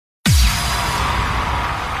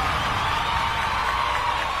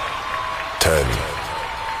10,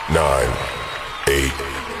 9, 8.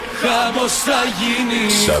 Χαμός θα γίνει.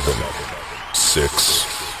 7, 6,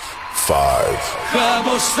 5.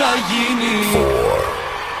 Χαμός θα γίνει. 4,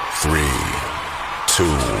 3,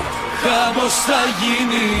 2. Χαμός θα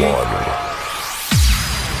γίνει. 1.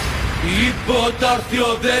 Υποτάρθιο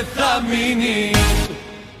δεν θα μείνει.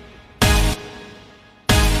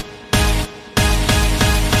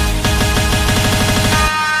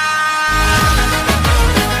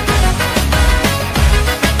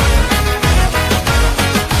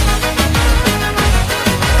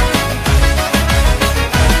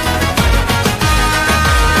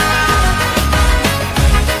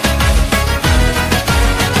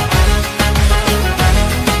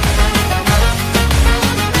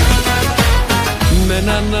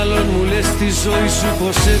 Έναν άλλον μου λες τη ζωή σου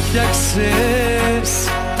πως έφτιαξες,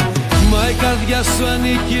 μα η καρδιά σου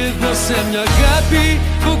ανήκει εδώ σε μια αγάπη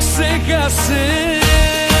που ξέχασες.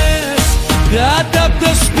 Κάτω απ'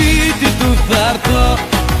 το σπίτι του θα έρθω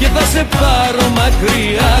και θα σε πάρω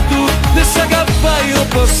μακριά του. Δεν σ' αγαπάει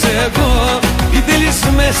όπως εγώ ή θέλεις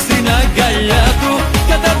μες στην αγκαλιά του.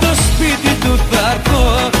 Κάτω απ' το σπίτι του θα έρθω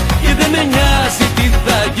και δεν με νοιάζει τι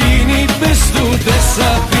θα γίνει. Πες του δεν σ'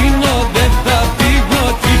 αφήνω, δεν θα φύγω,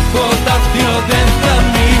 τίποτα πιο δεν θα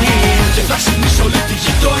μείνει. Και θα ξυπνήσω όλη τη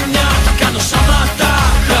γειτονιά, θα κάνω σαματά.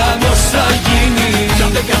 Χαμός θα γίνει. Κι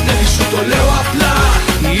αν δεν κατέβει σου το λέω απλά,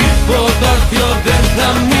 τίποτα πιο δεν θα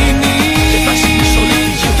μείνει. Και θα ξυπνήσω όλη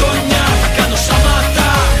τη γειτονιά, θα κάνω σαματά.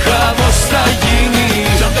 Χαμός θα γίνει.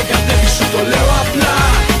 Κι αν δεν κατέβει σου το λέω απλά,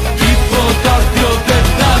 τίποτα πιο δεν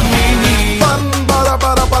θα μείνει. Παν παρα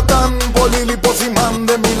παρα πατάν, πολύ λοιπόν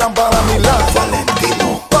θυμάνται, μιλάν παραμιλάν. Βαλεντίνο.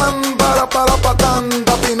 Παν παρα παρα πατάν,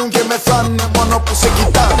 τα πίνουν και μεθάνε μόνο που σε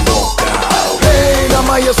κοιτάνε. Hey, τα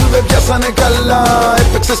μάγια σου δεν πιάσανε καλά,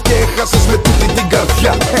 έπαιξες και έχασες με τούτη την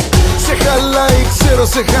καρδιά. Σε χαλάει, ξέρω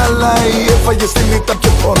σε χαλάει, έφαγες την ήττα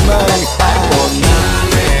και πονάει.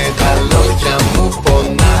 Πονάνε τα λόγια μου,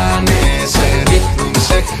 πονάνε, σε ρίχνουν,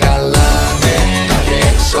 σε χαλάνε, και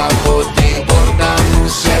έξω από την πόρτα μου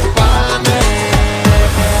σε πάνε.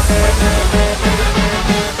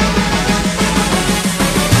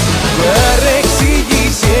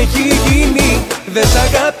 Παρεξήγηση έχει γίνει, δεν σ'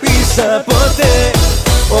 αγάπησα ποτέ.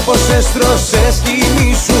 Όπως έστρωσες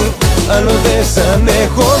σκηνή σου, άλλο δεν σ'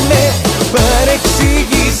 ανέχομαι.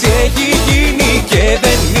 Παρεξήγηση έχει γίνει και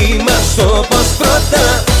δεν είμαστε όπως πρώτα.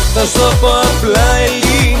 Θα σου πω απλά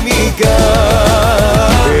ελληνικά.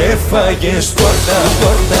 Έφαγες πόρτα,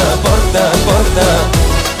 πόρτα, πόρτα, πόρτα.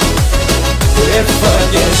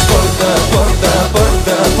 Έφαγες πόρτα, πόρτα,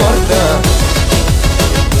 πόρτα, πόρτα.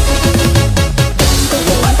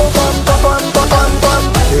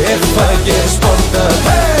 Έφαγες πόρτα,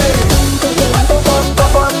 πόρτα,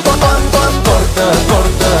 πόρτα,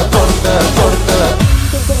 πόρτα, πόρτα.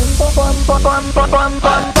 Παν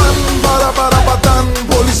παρα παρα πατάν,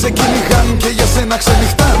 πολλοί σε κυνηγάν και για σένα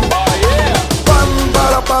ξενυχτάν. Παν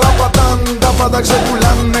παρα παρα πατάν, τα πάντα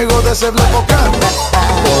ξεκουλάν, εγώ δεν σε βλέπω καν.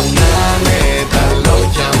 Πονάνε τα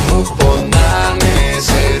λόγια μου, πονάνε,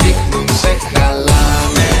 σε ρίχνουν, σε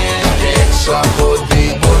χαλάνε, και έξω από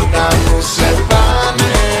την πόρτα μου σε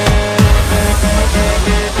πάνε.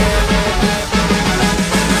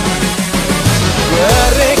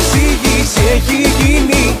 Παρεξήγηση έχει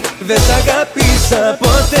γίνει, δεν σ' αγάπησα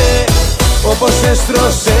ποτέ. Όπως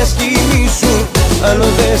έστρωσες σκηνή σου, άλλο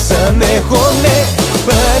δεν σ' ανέχομαι.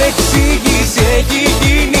 Παρεξήγηση έχει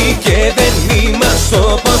γίνει και δεν είμαστε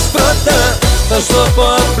όπως πρώτα. Θα σου πω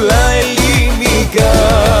απλά ελληνικά.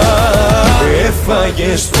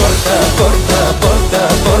 Έφαγες πόρτα, πόρτα, πόρτα,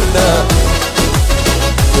 πόρτα.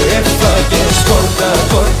 Έφαγες πόρτα,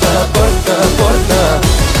 πόρτα, πόρτα, πόρτα.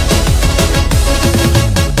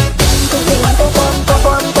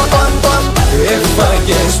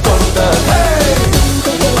 Έφαγες πόρτα, πόρτα,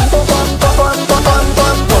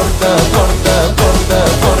 πόρτα, πόρτα,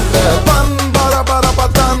 πόρτα. Παν παρα παρα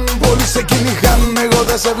πατάν, πολλοί σε κυνηγάν, εγώ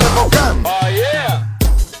δεν σε βλέπω καν.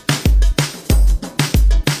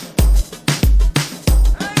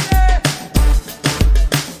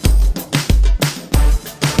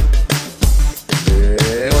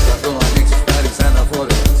 Όταν το ανοίξεις πάρει ξανά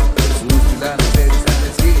φόρες, σου στείλανε θέλεις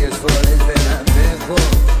άλλες χίλιες φορές. Δεν αντέχω,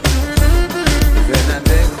 δεν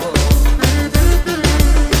αντέχω.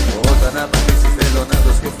 Όταν απαντήσεις θέλω να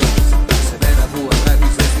το σκεφτείς, σε μένα που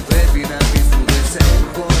αγάπησες τι πρέπει να πεις, που δεν σε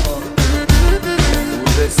έχω, που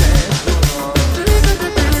δεν σε έχω.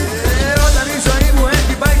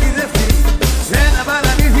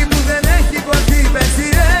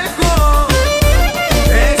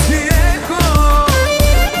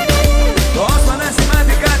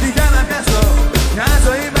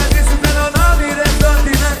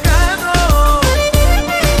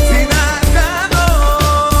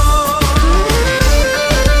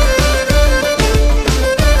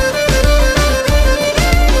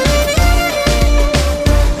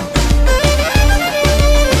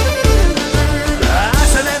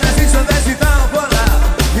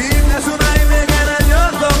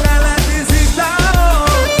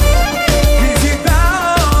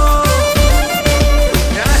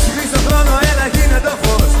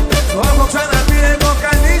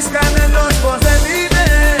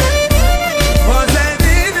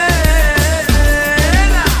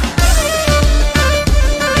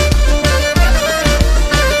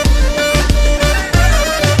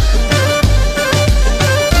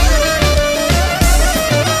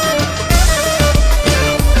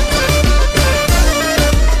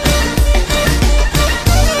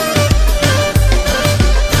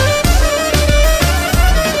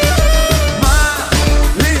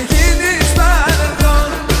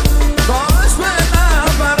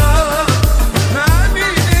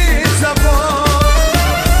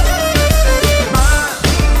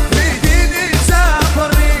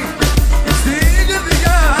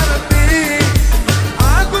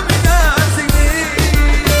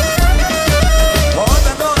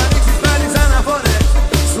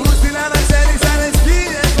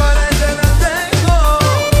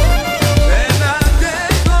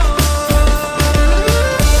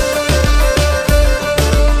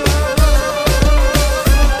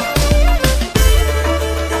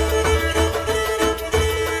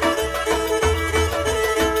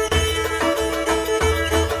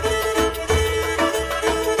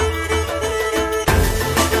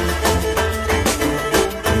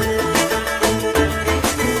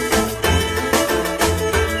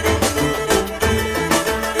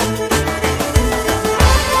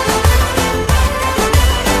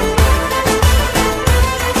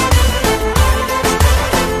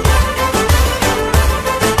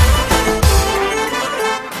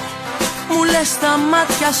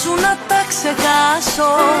 μάτια σου να τα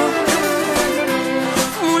ξεχάσω.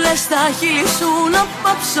 Μου λες τα χείλη σου να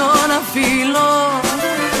πάψω να φύλλω.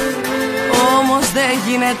 Όμως δεν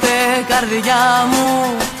γίνεται καρδιά μου.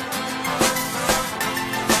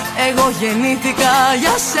 Εγώ γεννήθηκα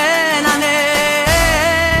για σένα, ναι.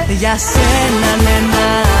 Για σένα, ναι, να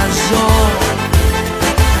ζω.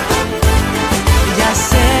 Για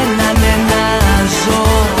σένα, ναι, να ζω.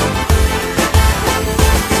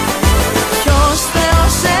 Ποιος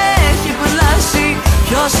Θεός έχει πλάσει,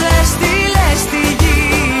 ποιος έστειλε στη γη.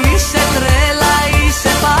 Είσαι τρέλα,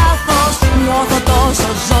 είσαι πάθος, νιώθω τόσο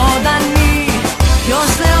ζωντανή. Ποιος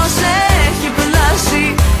Θεός έχει πλάσει,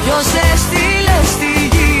 ποιος έστειλε στη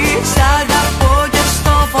γη. Σ' αγαπώ και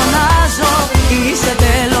στο φωνάζω, είσαι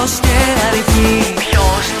τέλος και αρχή.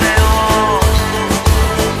 Ποιος Θεός,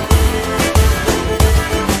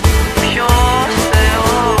 ποιος Θεός.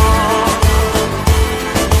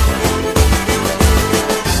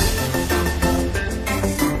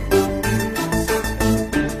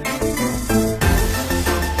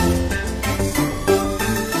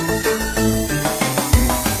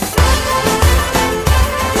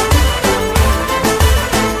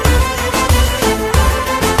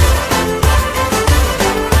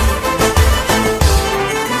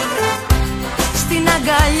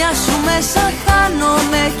 Σου μέσα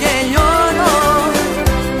χάνομαι και λιώνω.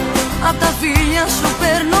 Απ' τα φίλια σου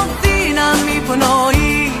παίρνω δύναμη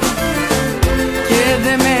πνοή. Και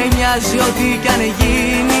δεν με νοιάζει ό,τι κι αν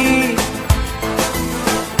γίνει,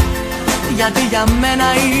 γιατί για μένα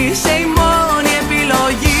είσαι η μόνη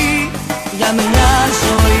επιλογή. Για μια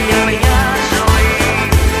ζωή, για μια ζωή,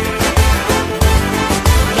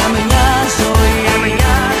 για μια ζωή, για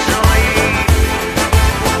μια ζωή.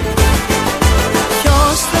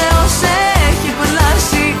 Ποιος Θεός έχει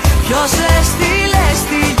πλάσει, ποιος έστειλε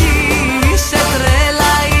στη γη. Είσαι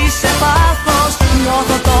τρέλα, είσαι πάθος,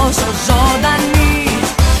 νιώθω τόσο ζωντανή.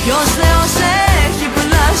 Ποιος Θεός έχει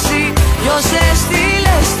πλάσει, ποιος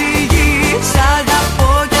έστειλε στη γη. Σ'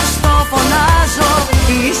 αγαπώ και στο φωνάζω,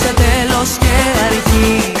 είσαι τέλος και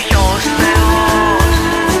αρχή. Ποιος Θεός,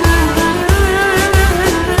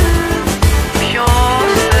 ποιος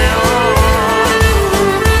Θεός,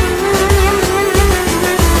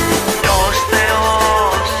 ποιος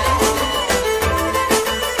Θεός,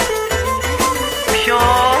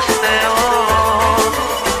 ποιος Θεός.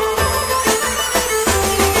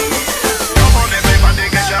 Come on everybody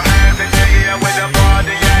get your hands in the air with the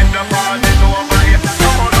party and the party's over here.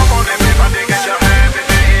 Come on everybody get your hands in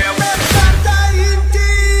the air.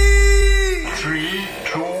 Three,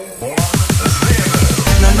 two, one, zero.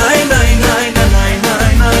 Na nai nai nai na nai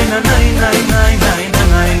nai nai na nai nai nai nai na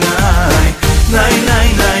nai nai nai nai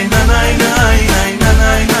nai na nai nai nai na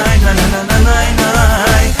nai nai na na na nai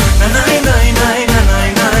nai na nai nai nai na nai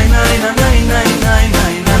nai nai na nai nai nai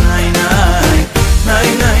nai na nai nai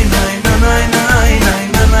nai nai nai na nai nai nai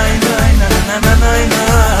na nai nai na na nai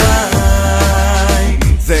nai.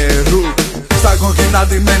 The Root. Στα κόκκινα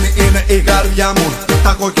ντυμένη είναι η καρδιά μου.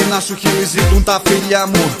 Τα κόκκινα σου χείλη ζητούν τα φίλια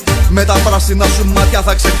μου. Με τα πράσινα σου μάτια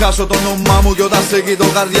θα ξεχάσω το όνομά μου. Κι όταν σε κοιτώ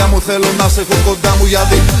καρδιά μου θέλω να σε έχω κοντά μου.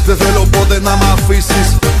 Γιατί δεν θέλω ποτέ να μ' αφήσεις.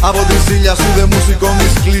 Από τη ζήλια σου δεν μου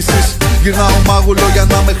σηκώνεις κλήσεις. Γυρνάω μάγουλο για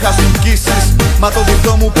να με χάσουν κύσεις. Μα το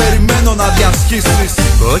δικό μου περιμένω να διασχίσεις.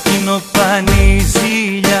 Κόκκινο πάνι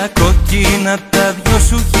ζήλια, κόκκινα τα δυο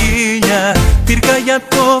σου χίλια. Πήρκα για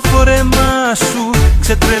το φόρεμά σου,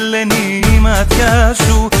 ξετρελαίνει η ματιά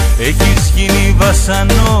σου. Έχεις γίνει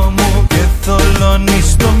βασανό μου και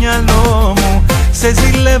θολώνεις το μυαλό μου. Σε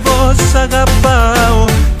ζηλεύω, σ' αγαπάω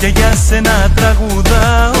και για σένα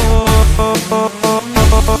τραγουδάω.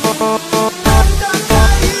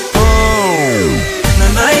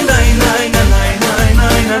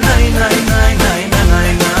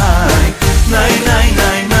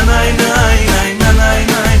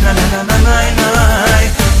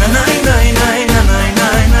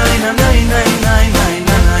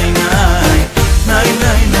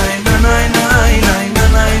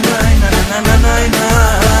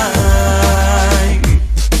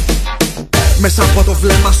 Μέσα από το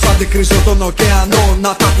βλέμμα σου αντικρίζω τον ωκεανό.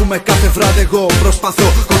 Να τα πούμε κάθε βράδυ εγώ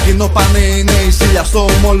προσπαθώ. Κοκκινό πάνε είναι η ζήλια στο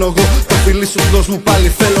ομόλογο. Το φιλί σου δώσ' μου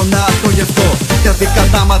πάλι θέλω να το γευτώ. Γιατί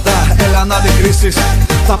κατάματα έλα να αντικρίσεις.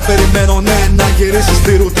 Θα περιμένω ναι να γυρίσεις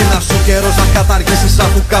στη ρουτίνα σου. Καιρός να καταργήσεις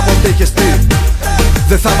αφού κάποτε είχες πει.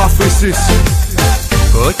 Δεν θα μ' αφήσεις.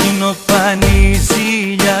 Κόκκινο πάνι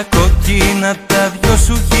ζήλια, κόκκινα τα δυο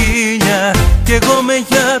σου χίλια. Κι εγώ με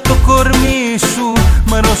για το κορμί σου,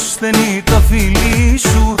 μ' αρρωσταίνει το φιλί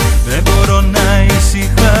σου. Δεν μπορώ να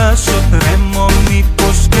ησυχάσω, τρέμω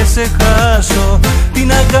μήπως και σε χάσω.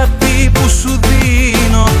 Την αγάπη που σου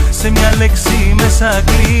δίνω, σε μια λέξη με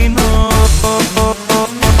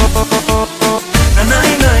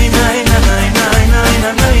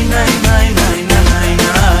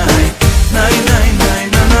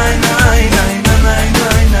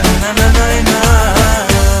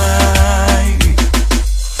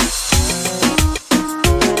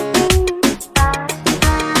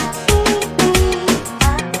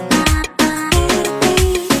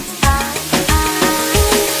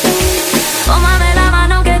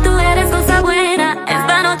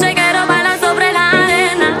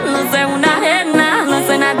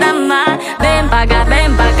pa' acá,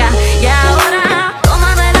 ven pa' acá. Y ahora,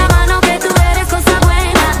 tómame la mano que tú eres cosa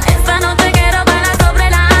buena. Esta noche quiero bailar sobre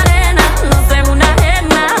la arena. No sé una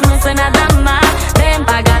ajena, no sé nada más. Ven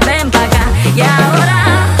pa' acá, ven pa' acá. Y ahora,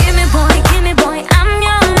 give me boy, I'm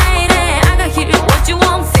your lady. I can hear what you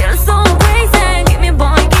want, feel so crazy. Give me boy,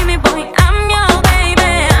 I'm your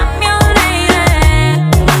baby, I'm your lady.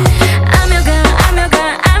 I'm your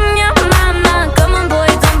girl, I'm your mama. Come on boy,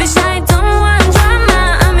 don't be shy, don't want drama.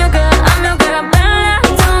 I'm your girl, bella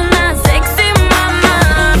donna, sexy mama.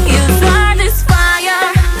 You start this fire,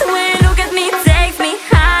 the way you look at me takes me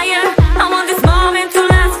higher. I want this moment to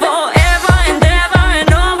last forever and ever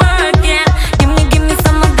and over again. Give me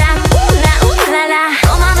some of that, ooh la la.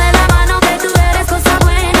 Tómame la mano que tú eres cosa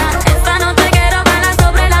buena. Esta noche quiero bailar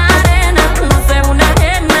sobre la arena. No sé una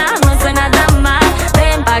ajena, no sé nada más.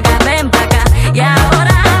 Ven pa' acá, ven pa' acá. Y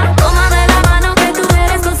ahora, tómame la mano que tú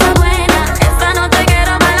eres cosa buena. Esta noche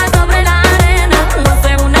quiero bailar sobre la arena. No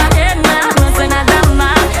sé una ajena, no sé nada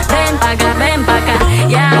más. Ven pa' acá, ven pa' acá.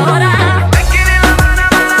 Y ahora.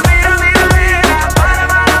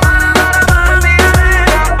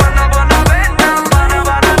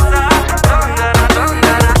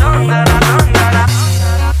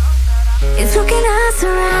 It's looking us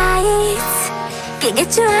right. Can't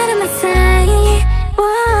get you out of my sight.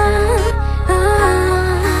 Whoa, oh.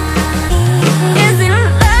 Is it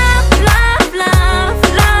love, love, love,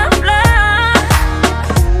 love, love?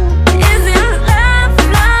 Is it love,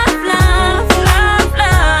 love, love, love,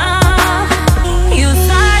 love? You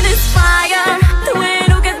start this fire. The way you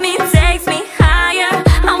look at me takes me higher.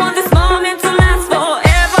 I want this moment to last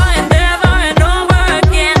forever and ever and over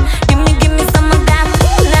again. Give me some of that,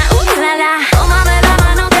 ooh la la. Tómame la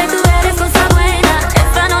mano que tú eres cosa buena.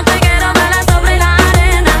 Esta noche quiero bailar sobre la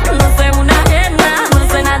arena. No sé una ajena, no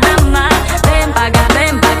sé nada más. Ven pa' acá,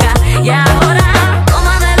 ven pa' acá. Y ahora,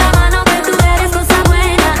 tómame la mano que tú eres cosa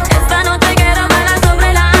buena. Esta noche quiero bailar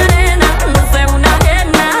sobre la arena. No sé una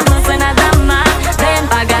ajena, no sé nada más. Ven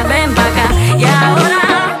pa' acá, ven pa' acá. Y ahora.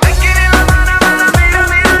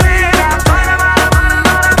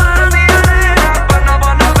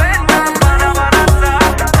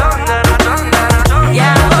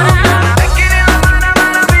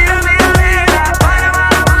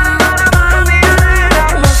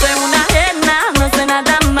 No sé una ajena, no sé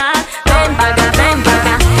nada más. Ven pa' acá, ven pa'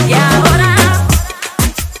 acá. Y ahora.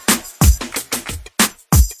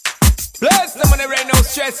 Bless them on the rain, no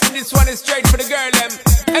stress. And this one is straight for the girl, them.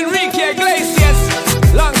 Enrique Iglesias,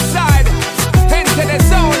 alongside. Enter the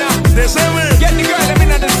zone. Get the girl, them in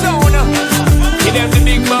the zone. Give them the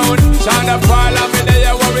big moan. Shine up all of me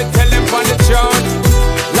there, what we tell them on the throne.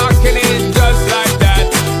 Locking in just like that.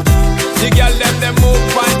 The girl, them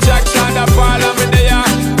move on track. Shine up all of me there.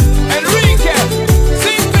 Enrique,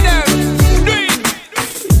 sing for them. Do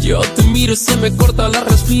it. Yo te miro y se me corta la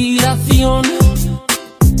respiración.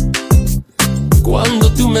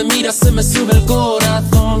 Cuando tú me miras se me sube el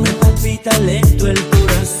corazón. Me palpita lento el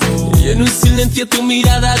corazón. Y en un silencio tu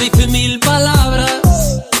mirada dice 1000 palabras.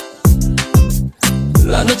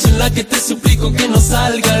 La noche en la que te suplico que no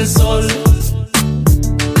salga el sol.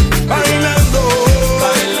 Bailando,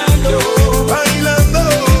 bailando, bailando,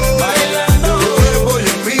 bailando. Tu cuerpo y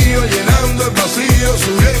el mío llenando el vacío,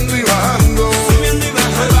 subiendo y bajando. Subiendo y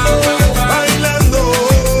bajando. Bailando,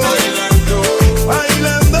 bailando,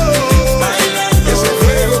 bailando, bailando. Ese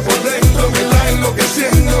fuego por dentro me está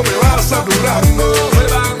enloqueciendo, me va saturando.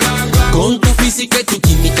 Con tu física y tu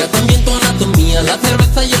química, también tu anatomía, la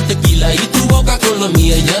cerveza y el tequila y tu boca con la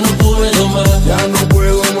mía. Ya no puedo más, ya no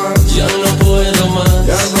puedo más, ya no puedo más,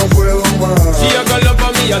 ya no puedo más. She a call up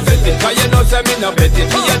on me, I set it. Cause you know say me no bet it.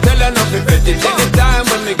 Me a tell her not to bet it. Anytime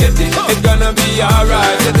when me get it, it's gonna be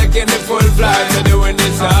alright. You're taking the full flight, you're doing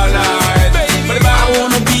this all night. But I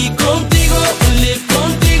wanna be contigo, and live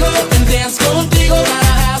contigo, and dance contigo,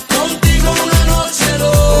 para have contigo una noche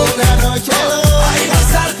loca, ay,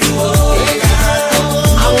 pasar tu voz.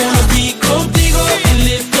 I wanna be contigo, and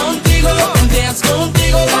live contigo, and dance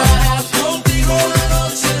contigo, para have contigo una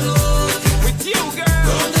noche loca. with you, girl,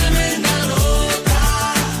 Con tremenda nota.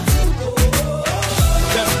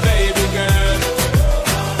 the baby girl,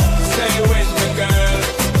 stay with me, girl.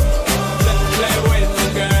 Let's play with me,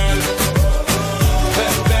 girl. The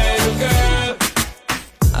baby girl.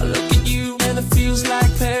 I look at you and it feels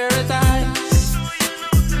like paradise.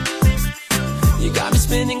 You got me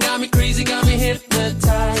spinning, got me crazy, got me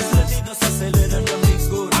hypnotized.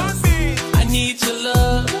 I need your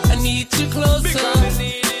love, I need you closer.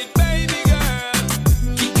 Need it, baby girl.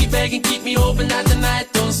 Keep me begging, keep me hoping that the night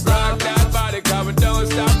don't stop. Rock that body, come and don't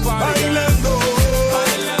stop party, girl. Bailando,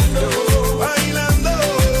 Bailando, bailando,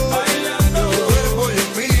 bailando. tu cuerpo y el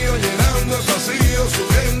mío llenando el vacío.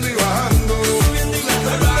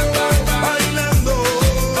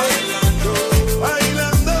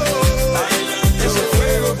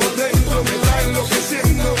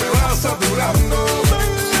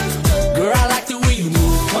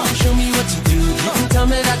 tell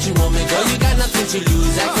me that you want me, girl, you got nothing to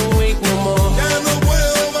lose. I can't wait no more.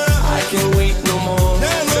 I can't wait no more.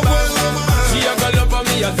 She a go love for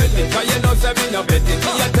me, I said it. Cause you know say me no bet it.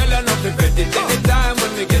 Me a tell her not to bet it. Anytime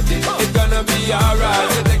when we get it, it's gonna be alright.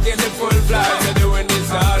 We're taking the full flight, we're doing this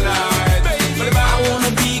all night. But I wanna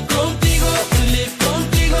be contigo, and live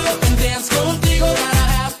contigo, and dance contigo, gotta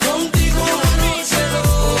have contigo una noche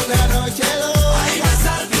loca. Ay,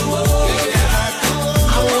 besar tu boca.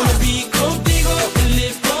 I wanna be contigo, and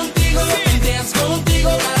live contigo, and dance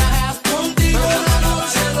contigo, gotta have contigo una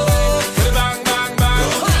noche loca. bang, bang, bang.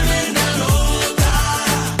 Tremenda loca.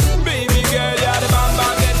 Baby girl, you're the bang,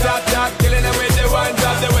 bang.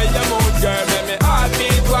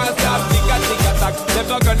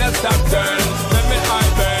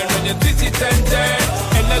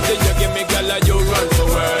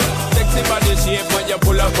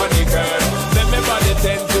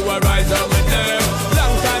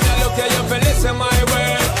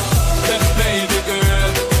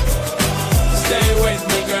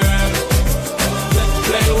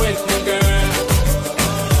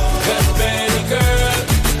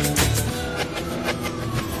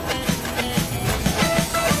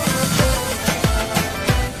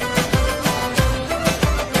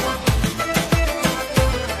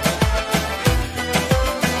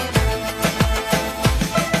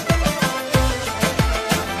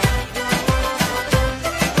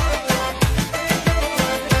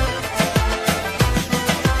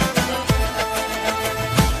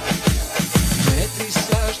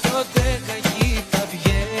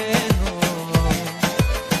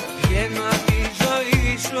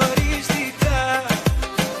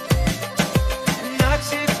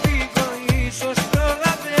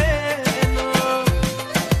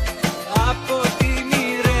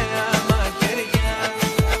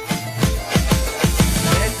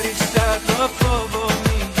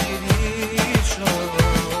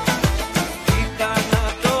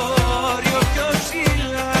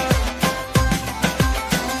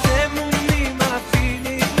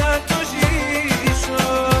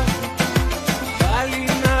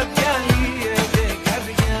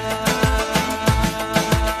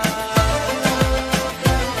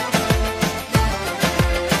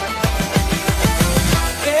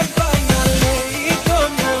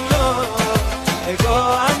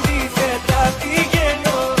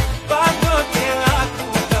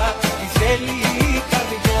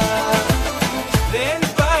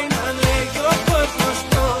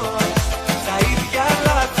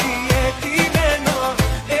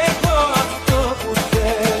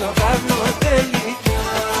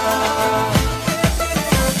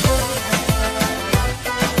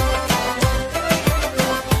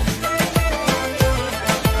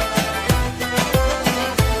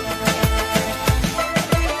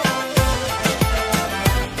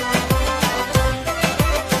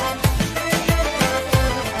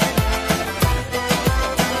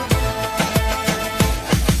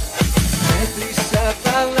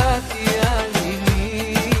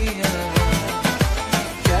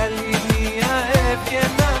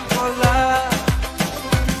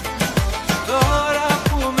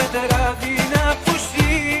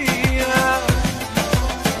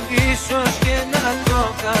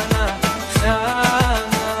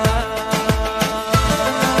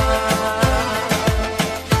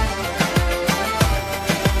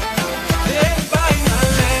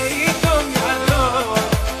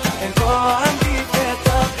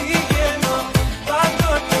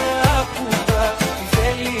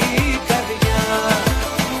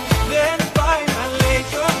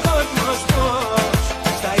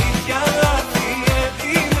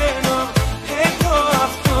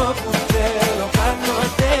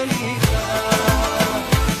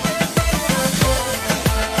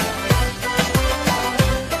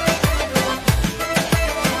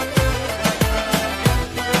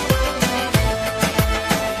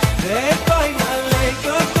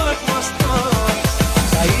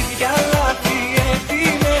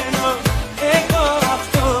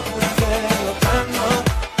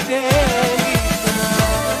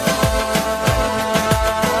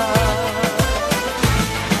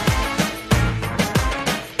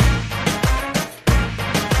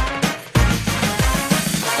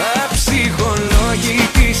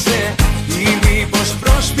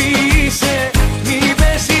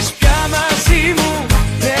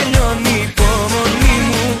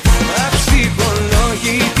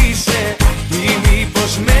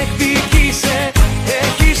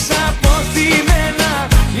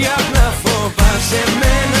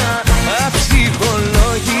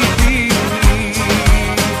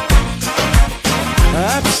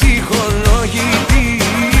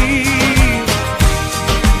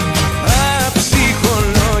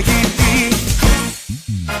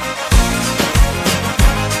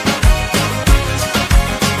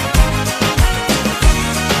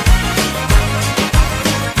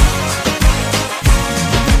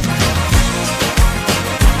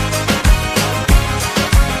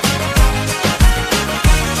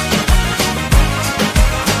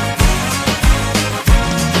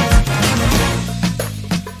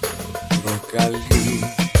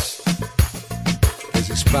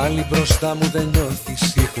 πάλι μπροστά μου δεν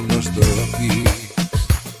νιώθεις ίχνος ντροπής.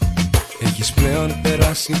 Έχεις πλέον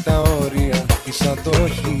περάσει τα όρια της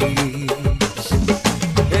αντοχής.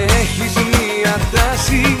 Έχεις μία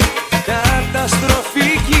τάση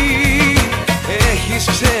καταστροφική. Έχεις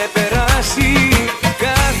ξεπεράσει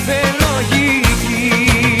κάθε λογική.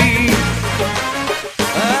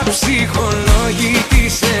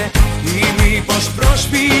 Αψυχολογητήσε ή μήπως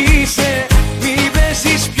προσποιείσαι. Μη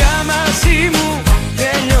παίζεις πια μαζί μου,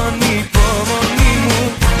 τελειώνει η υπομονή μου.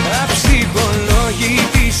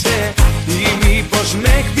 Αψυχολογητήσε ή μήπως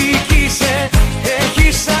με εκδικήσε.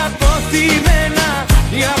 Έχεις αποθυμένα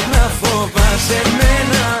ή απλά φοβάσαι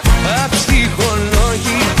εμένα.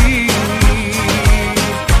 Αψυχολογητή,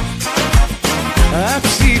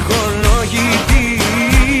 αψυχολογητή,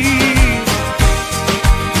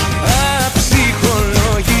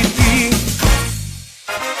 αψυχολογητή.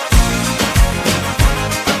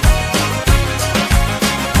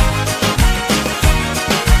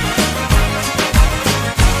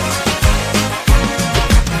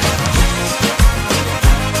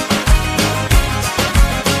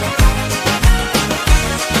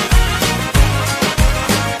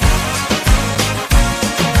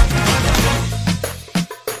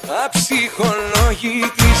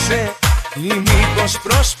 Αψυχολογητήσε ή μήπως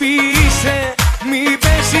προσποιείσαι. Μη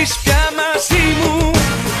παίζεις πια μαζί μου.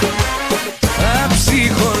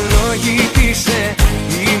 Αψυχολογητήσε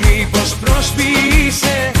ή μήπως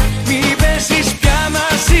προσποιείσαι. Μη παίζεις πια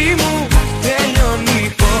μαζί μου, τελειώνει η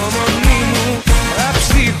υπομονή μου.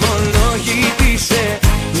 Αψυχολογητήσε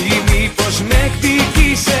ή μήπως με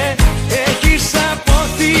εκδικήσε. Έχεις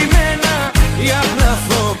αποθυμένα ή απλά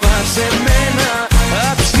φοβάσαι εμένα.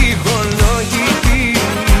 Αψυχολογητή,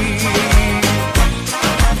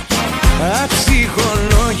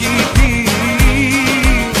 αψυχολογητή,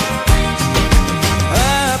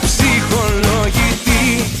 αψυχολογητή.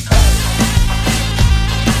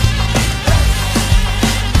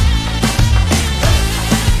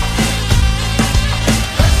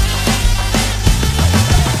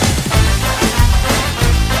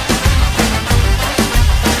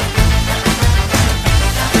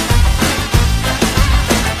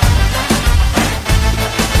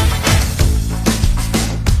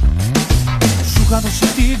 Σου είχα δώσει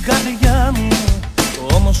την καρδιά μου,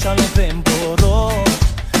 όμως άλλο δεν μπορώ.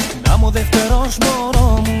 Να μου δεύτερος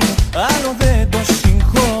μωρό μου, άλλο δεν το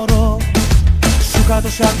συγχωρώ. Σου είχα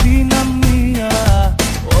δώσει αδυναμία,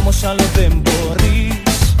 όμως άλλο δεν μπορείς.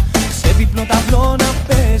 Σε διπλό ταυλό να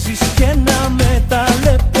παίζεις και να με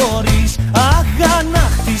ταλαιπωρείς.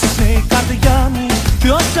 Αγανάκτησε η καρδιά μου,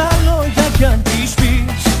 τόσα λόγια κι αν τις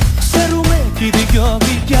πεις. Ξέρουμε κι οι δυο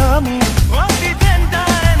δικιά μου ότι δεν τα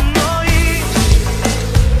εννοείς.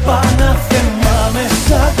 Παναθεμά με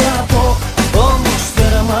σ' αγαπώ, όμως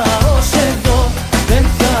τέρμα ως εδώ. Δεν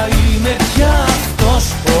θα είμαι πια αυτός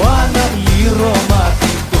ο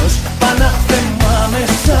αναπληρωματικός. Παναθεμά με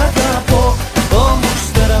σ' αγαπώ, όμως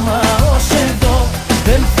τέρμα ως εδώ.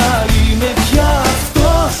 Δεν θα είμαι πια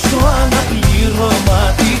αυτός ο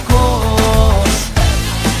αναπληρωματικός.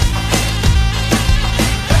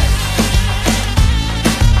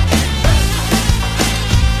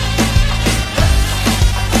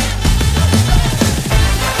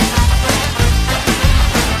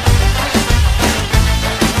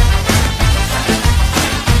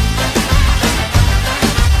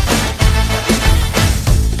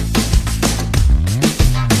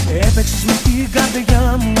 Έπαιξες με την καρδιά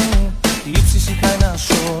μου, τύψεις είχα ένα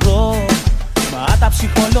σωρό. Μα τα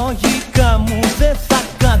ψυχολογικά μου δεν θα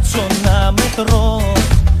κάτσω να μετρώ.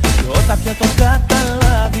 Κι όταν πια το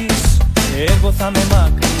καταλάβεις, εγώ θα με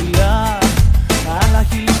μακριά. Άλλα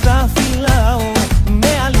χείλη θα φυλάω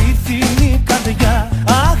με αληθινή καρδιά.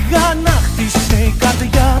 Αγανάκτησε η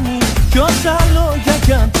καρδιά μου, κι όσα λόγια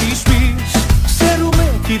κι αν τις πεις. Ξέρουμε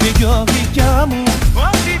κι οι δυο δικιά μου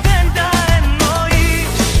ότι δεν τα εννοείς.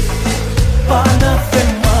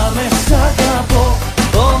 Παναθεμά με σ' αγαπώ,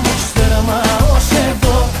 όμως τέρμα ως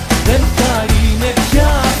εδώ. Δεν θα είμαι πια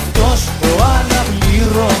αυτός ο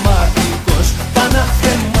αναπληρωματικός.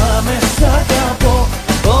 Παναθεμά με σ' αγαπώ,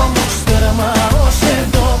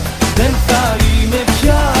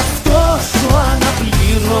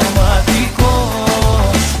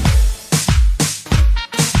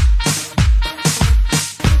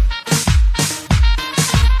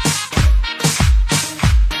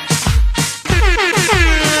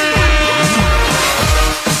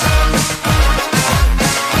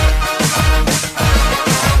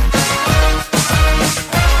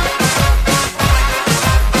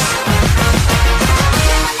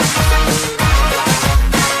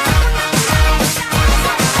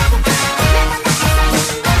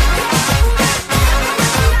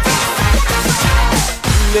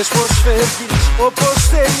 Πες πως φεύγεις όπως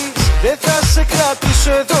θέλεις, δεν θα σε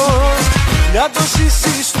κρατήσω εδώ. Να το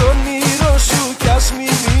ζήσεις τον όνειρο σου κι ας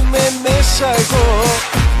μην είμαι μέσα εγώ.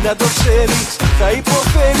 Να το ξέρεις, θα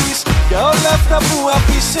υποφέρεις για όλα αυτά που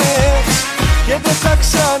άφησες και δεν θα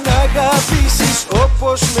ξαναγαπήσεις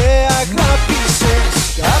όπως με αγάπησες.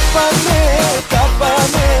 Τα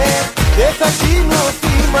πάμε, δεν θα γίνω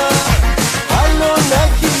θύμα. Άλλο να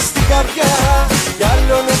έχεις την καρδιά κι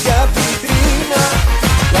άλλον για βιτρίνα.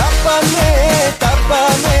 Τα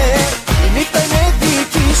πάμε, η νύχτα είναι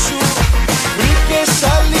δική σου. Βρήκες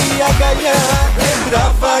άλλη αγκαλιά,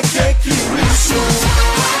 τράβα και κοιμήσου.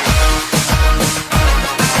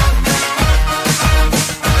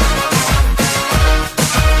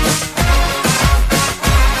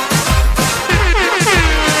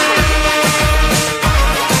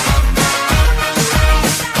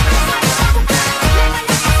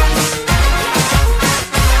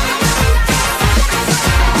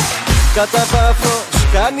 Κατά βάθος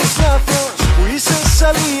κάνεις λάθος που είσαι σ'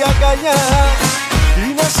 άλλη αγκαλιά. Τι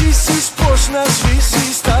να ζήσεις, πως να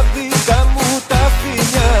σβήσεις τα δικά μου τα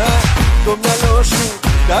φιλιά. Το μυαλό σου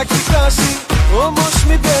τα έχει χάσει, όμως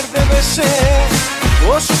μην μπερδεύεσαι.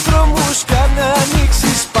 Όσους δρόμους κι αν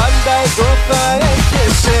ανοίξεις, πάντα εδώ θα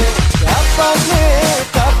έρχεσαι.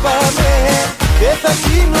 Τα πάμε, δεν θα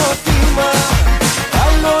γίνω θύμα.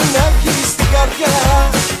 Άλλο να έχεις την καρδιά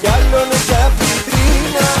κι άλλον για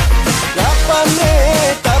βιτρίνα.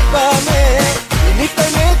 Τα πάμε, η νύχτα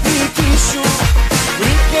είναι δική σου.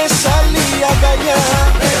 Βρήκες άλλη αγκαλιά,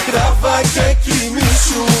 τράβα και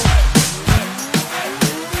κοιμήσου.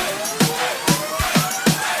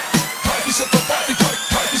 Άρχισε το πάρτι,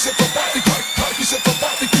 άρχισε το πάρτι, άρχισε το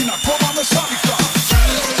πάρτι κι είναι ακόμα μεσάνυχτα.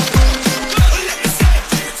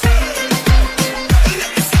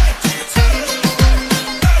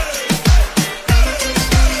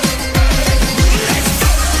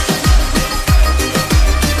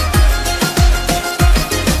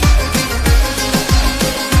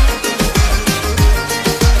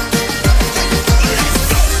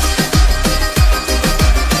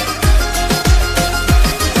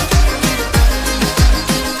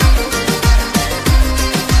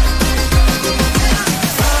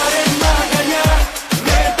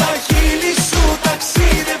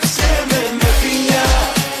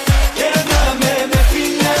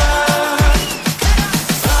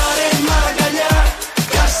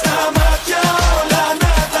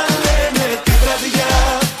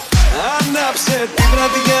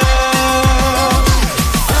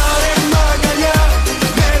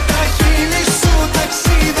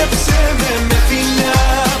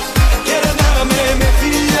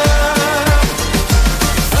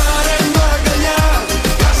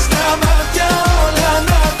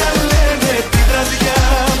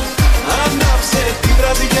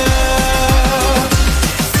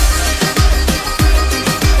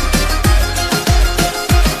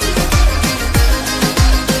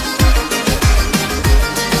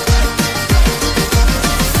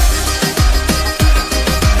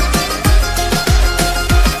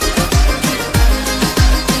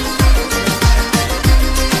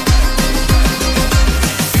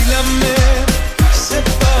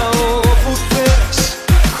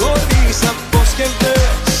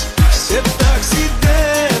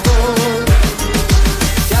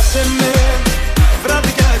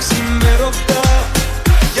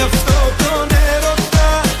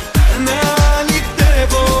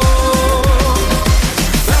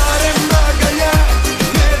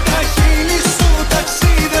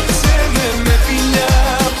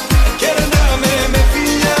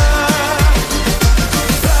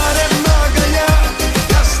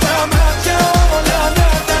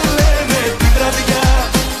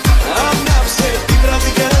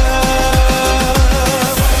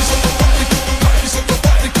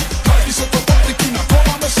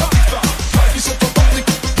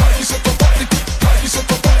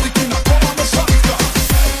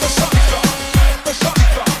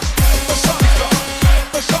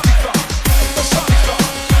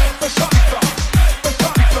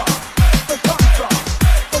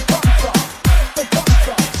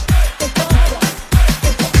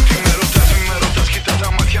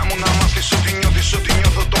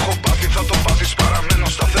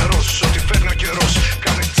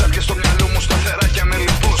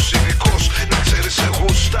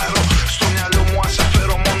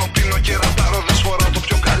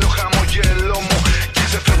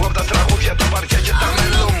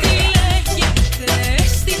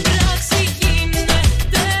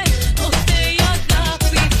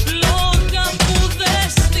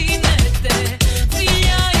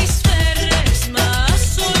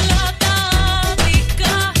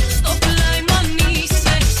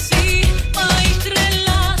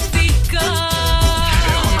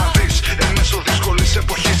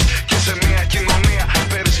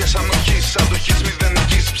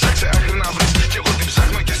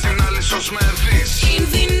 με δεις.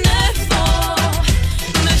 Κινδυνεύω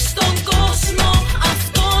μες στον κόσμο,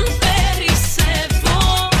 αυτόν περισσεύω.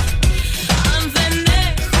 Αν δεν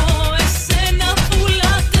έχω εσένα που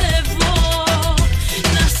λατεύω,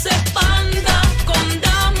 να σε πάντα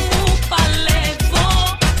κοντά μου παλεύω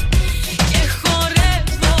και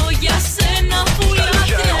χορεύω για σένα που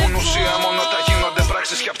Παιδιά έχουν λατεύω. ουσία, μόνο τα γίνονται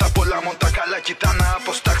πράξεις. Και απ' τα πολλά μόνο τα καλά κοιτά να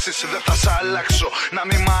αποστάξεις. Δεν θα σ' αλλάξω, να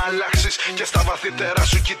μη μ' αλλάξεις. Και στα βαθύτερα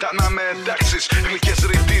σου κοιτά να με εντάξεις. Γλυκές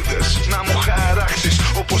ρητίδες να μου χαράξεις,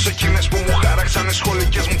 όπως εκείνες που μου χαράξαν οι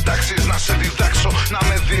σχολικές μου τάξεις. Να σε διδάξω, να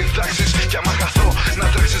με διδάξεις. Κι άμα χαθώ να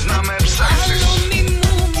τρέξεις να με ψάξεις. Άλλο μη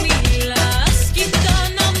μου μιλάς, κοίτα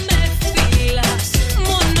να με φυλάς.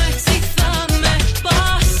 Μόνο έτσι θα με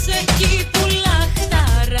πας εκεί που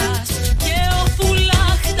λαχταράς. Και όπου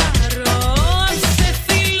λαχταρώ, αν σε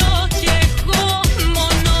φιλώ κι εγώ,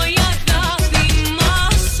 μόνο η αγάπη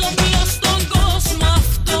μας, όπλο στον κόσμο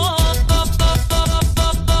αυτό.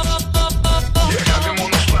 Η αγάπη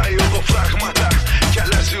μόνο σπάει οδοφράγματα κι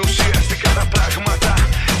αλλάζει ουσιαστικά τα πράγματα.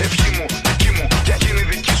 Ευχή μου, δική μου, για γίνει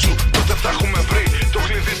δική σου. Τότε θα έχουμε βρει το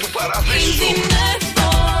κλειδί του παραδείσου.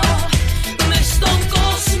 Κινδυνεύω μες στον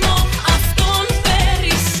κόσμο, αυτόν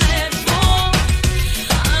περισσεύω.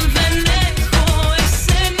 Αν δεν έχω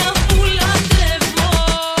εσένα που λατεύω.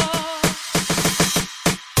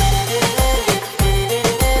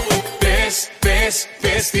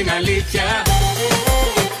 Πες την αλήθεια.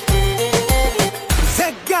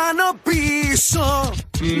 Δεν κάνω πίσω.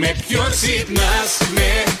 Με ποιον ξυπνάς, με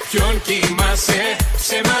ποιον κοιμάσαι.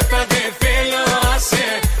 Ψέματα δεν θέλω, άσε.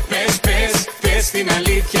 Πες την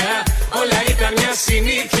αλήθεια. Όλα ήταν μια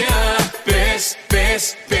συνήθεια.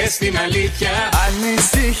 Πες την αλήθεια.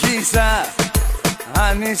 Ανησύχησα.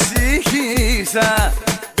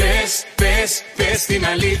 Πες την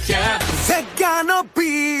αλήθεια. Δεν κάνω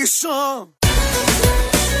πίσω.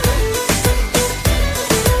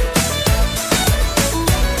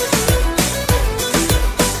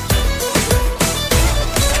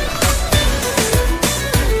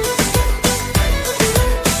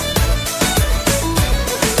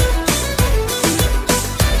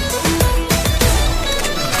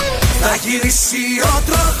 Θα γυρίσει ο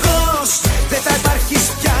τροχός, δεν θα υπάρχεις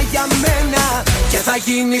πια για μένα. Και θα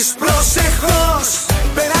γίνεις προσεχώς,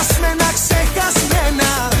 περασμένα ξεχασμένα.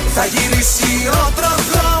 Θα γυρίσει ο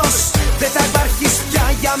τροχός, δεν θα υπάρχεις πια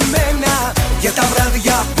για μένα. Για τα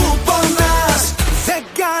βράδια που πονάς, δεν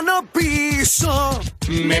κάνω πίσω.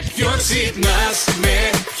 Με ποιον ξυπνάς, με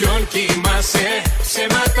ποιον κοιμάσαι.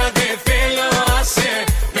 Ψέματα δεν θέλω, άσε.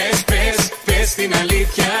 Πες την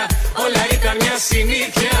αλήθεια. Όλα ήταν μια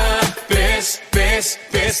συνήθεια.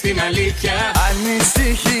 Πες την αλήθεια.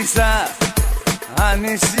 Ανησύχησα.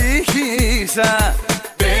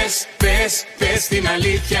 Πες την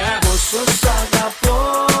αλήθεια. Πόσο σ'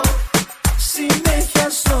 αγαπώ, συνέχεια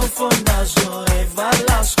στο φωνάζω.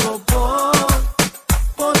 Έβαλα σκοπό,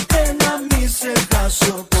 ποτέ να μη σε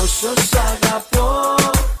χάσω. Πόσο σ' αγαπώ,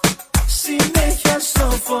 συνέχεια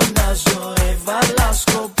στο φωνάζω. Έβαλα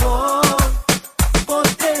σκοπό,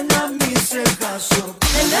 ποτέ να μη σε χάσω.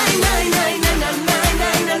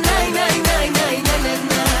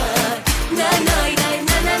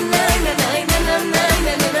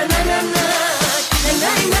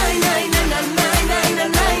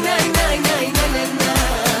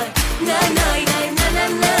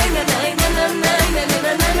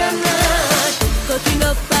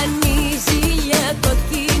 Κόκκινο πανί, ζήλια,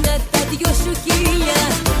 κόκκινα τα δυο σου χείλια.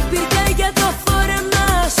 Πήρκα για το φόρεμά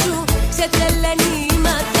σου, σε τρελαίνει η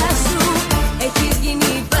ματιά σου. Έχεις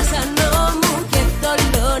γίνει βασανό μου και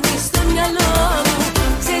θολώνεις στο μυαλό μου.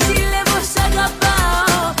 Σε ζηλεύω, σ'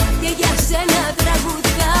 αγαπάω και για σένα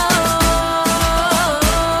τραγουδάω.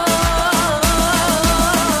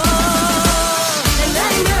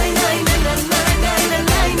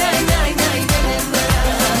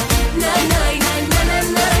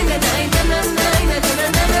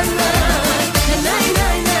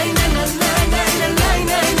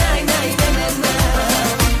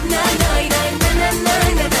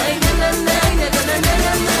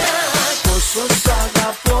 Πόσο σ'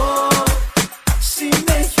 αγαπώ,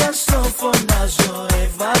 συνέχεια στο φωνάζω.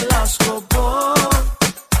 Έβαλα σκοπό,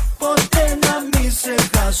 ποτέ να μη σε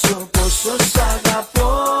χάσω. Πόσο σ'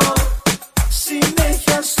 αγαπώ,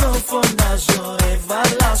 συνέχεια στο φωνάζω.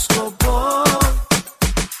 Έβαλα σκοπό.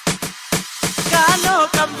 Κάνω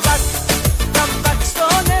comeback, comeback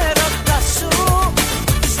στον έρωτα σου.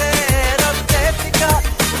 Σε ερωτεύτηκα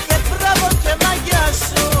και μπράβο και μαγιά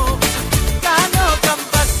σου. Κάνω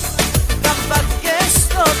comeback, comeback και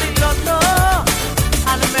στο δηλώνω.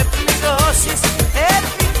 Αν με πληρώσεις,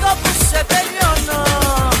 επί τόπου σε τελειώνω.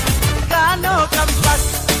 Κάνω comeback,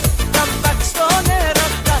 comeback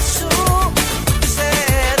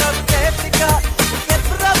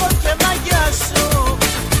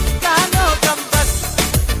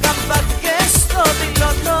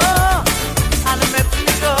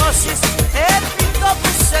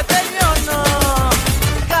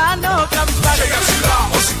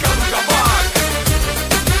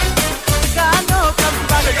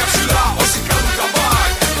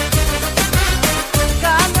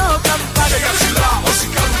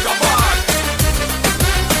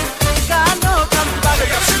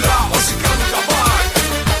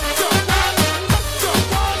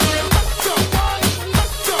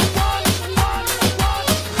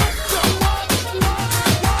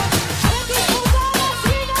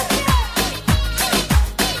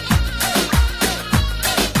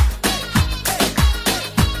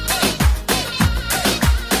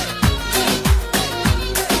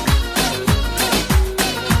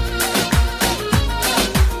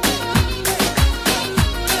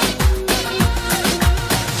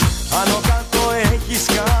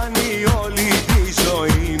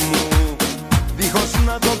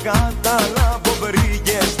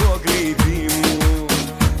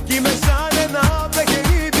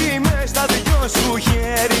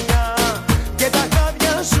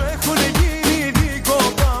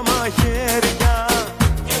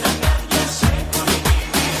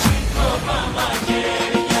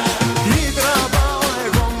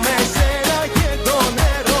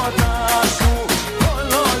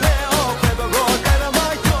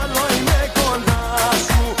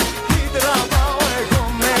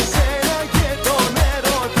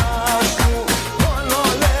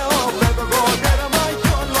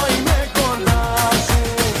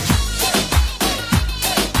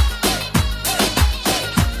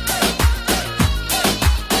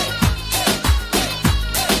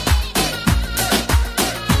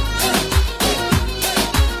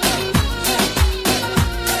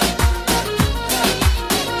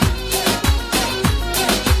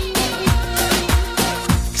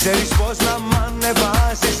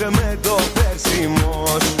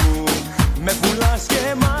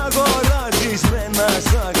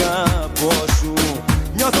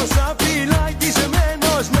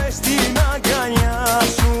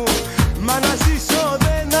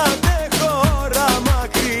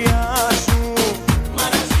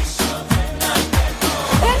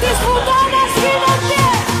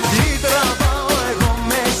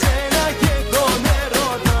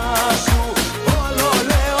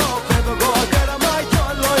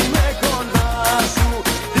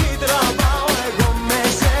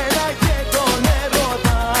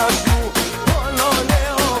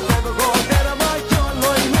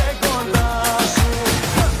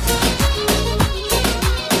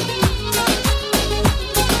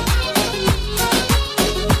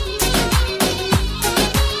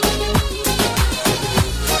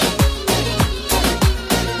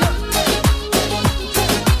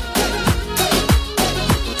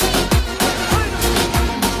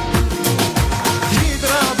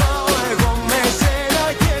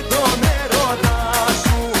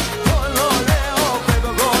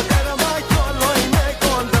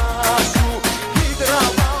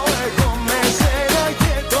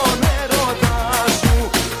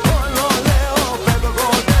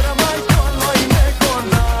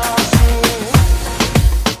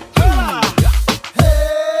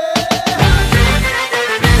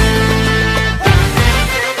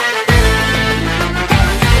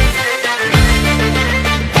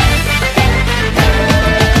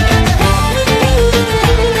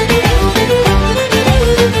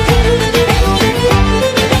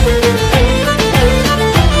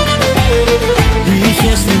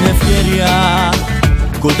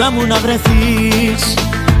κοντά μου να βρεθείς.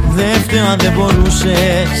 Δεν φταίω αν δεν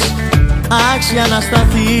μπορούσες άξια να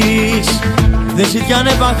σταθείς. Δεν ζητιάνε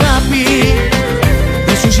αγάπη,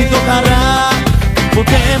 δεν σου ζητώ χαρά.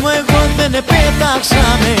 Ποτέ μου εγώ δεν επέταξα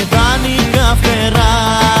με δάνεικα φτερά.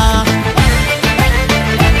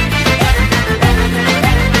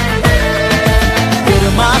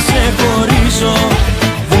 Τέρμα σε χωρίζω,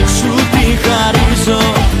 δεν σου τη χαρίζω.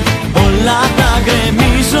 Όλα τα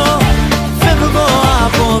γκρεμίζω, φεύγω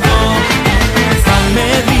από εδώ. Θα με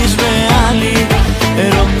δεις με άλλη,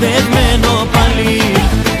 ερωτευμένο πάλι.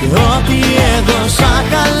 Και ό,τι έδωσα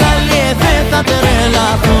χαλάλι δεν θα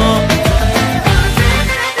τρελαθώ.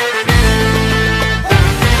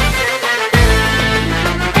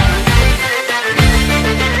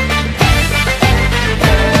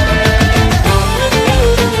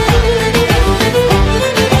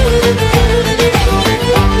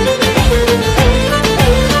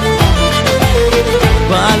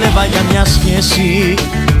 Πάλευα για μια σχέση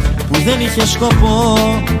που δεν είχε σκοπό.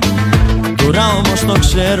 Τώρα όμως το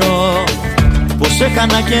ξέρω πως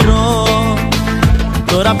έκανα καιρό.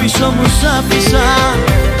 Τώρα πίσω μου σ' άφησα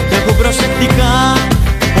και έχω προσεκτικά.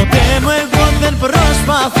 Ποτέ μου εγώ δεν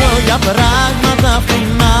προσπαθώ για πράγματα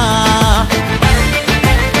φθηνά.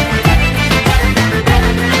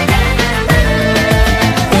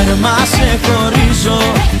 Τέρμα σε χωρίζω,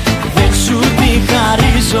 δεν σου τη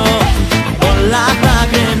χαρίζω. Όλα τα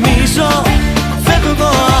γκρεμίζω,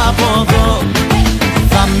 φεύγω από εδώ.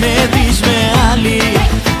 Θα με δεις με άλλη,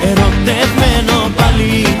 ερωτευμένο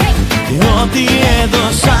πάλι. Και ό,τι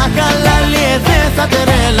έδωσα χαλάλι δεν θα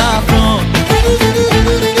τρελαθώ.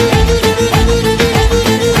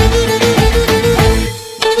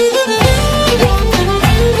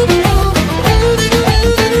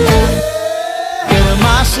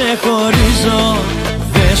 Τέρμα σε χωρίζω,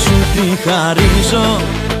 δεν σου τη χαρίζω.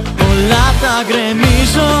 Όλα τα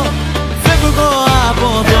γκρεμίζω, φεύγω από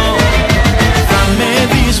εδώ. Θα με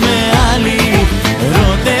δεις με άλλη,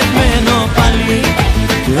 ερωτευμένο πάλι.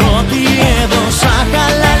 Και ό,τι έδωσα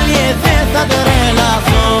χαλάλι δεν θα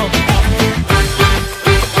τρελαθώ.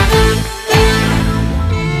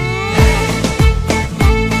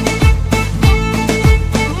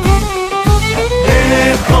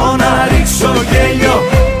 Έχω να ρίξω γέλιο,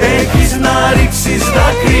 έχεις να ρίξεις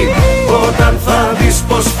δάκρυ. Όταν θα δεις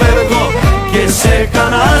πως φεύγω και σε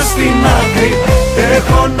έκανα στην άκρη.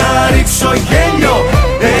 Έχω να ρίξω γέλιο,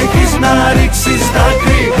 έχεις να ρίξεις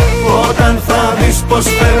δάκρυ. Όταν θα δεις πως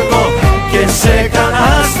φεύγω και σε έκανα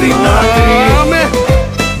στην άκρη.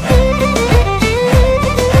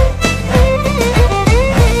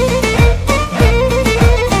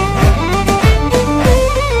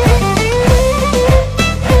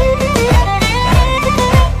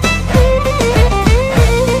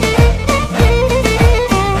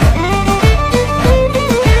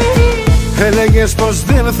 Έλεγες πως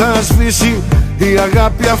δεν θα σβήσει η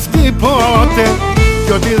αγάπη αυτή ποτέ.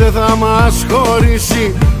 Κι ότι δεν θα μας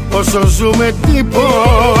χωρίσει όσο ζούμε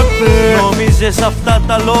τίποτε. Νόμιζες αυτά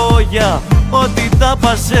τα λόγια ότι τα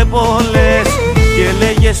πάσε πολλές. Και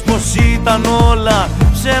λέγες πως ήταν όλα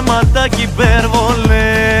ψέματα κι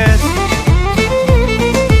υπερβολές.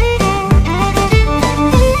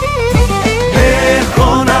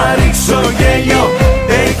 Έχω να ρίξω γέλιο,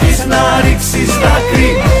 έχεις να ρίξεις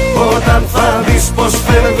δάκρυ. Όταν θα δεις πως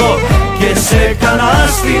φεύγω και σε έκανα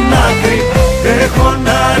στην άκρη. Έχω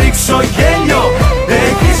να ρίξω γέλιο,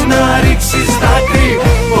 έχεις να ρίξεις δάκρυ.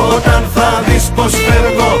 Όταν θα δεις πως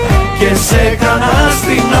φεύγω και σε έκανα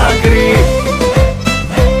στην άκρη.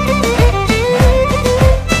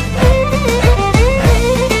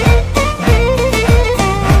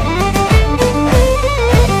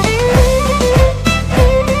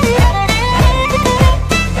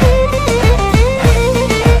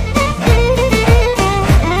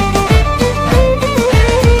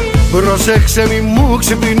 Πρόσεξε μη μου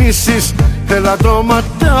ξυπνήσεις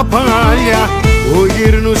ελαττώματα παλιά που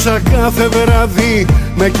γυρνούσα κάθε βράδυ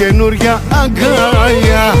με καινούρια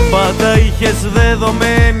αγκάλια. Πάντα είχες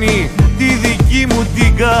δεδομένη τη δική μου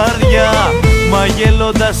την καρδιά. Μα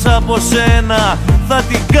γελώντας από σένα θα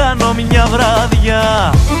την κάνω μια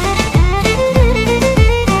βράδια.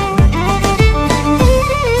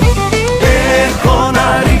 Έχω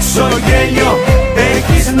να ρίξω γέλιο,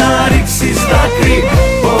 έχεις να ρίξεις δάκρυ.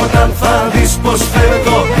 Όταν θα δεις πως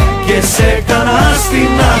φεύγω και σε έκανα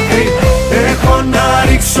στην άκρη. Έχω να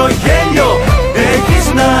ρίξω γέλιο, έχεις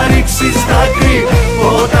να ρίξεις δάκρυ.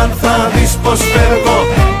 Όταν θα δεις πως φεύγω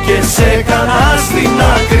και σε έκανα στην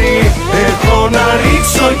άκρη. Έχω να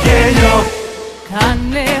ρίξω γέλιο.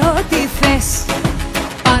 Κάνε ό,τι θες,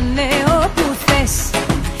 πάνε όπου θες.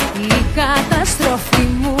 Η καταστροφή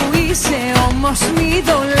μου είσαι, όμως μη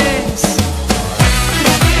το λες.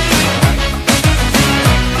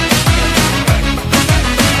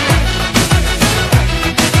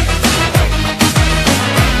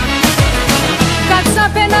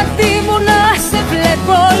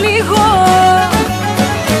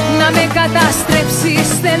 καταστρέψεις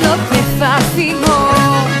θέλω και θα φύγω.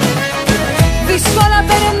 Δύσκολα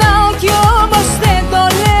περνάω κι όμως δεν το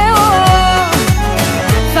λέω.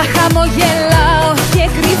 Θα χαμογελάω και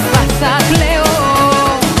κρυφά θα κλαίω.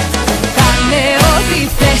 Κάνε ό,τι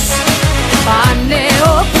θες, πάνε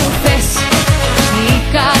όπου θες. Η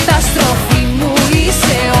καταστροφή μου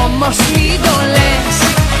είσαι όμως μην το λες.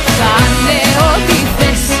 Κάνε ό,τι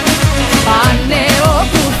θες, πάνε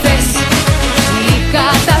όπου θες. Η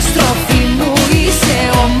καταστροφή μου είσαι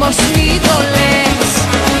όμως μην το λες.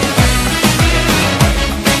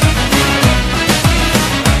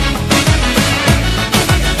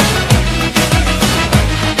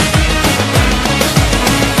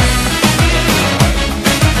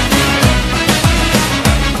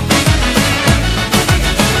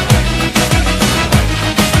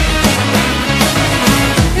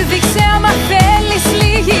 Δείξε άμα θέλεις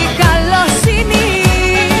λίγη καλοσύνη.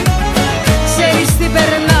 Ξέρεις τι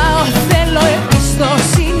περνάω, θέλω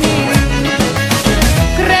εμπιστοσύνη.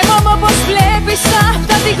 Κρέμομαι όπως βλέπεις απ'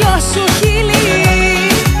 τα δυο σου χείλη.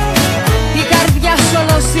 Η καρδιά σου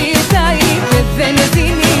όλο ζητάει και δεν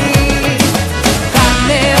δίνει.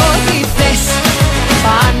 Κάνε ό,τι θες,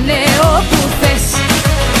 πάνε όπου θες.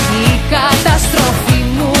 Η καταστροφή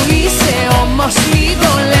μου είσαι όμως μην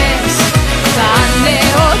το λες. Κάνε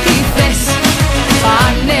ό,τι θες,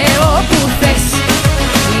 πάνε όπου θες.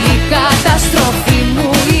 Η καταστροφή μου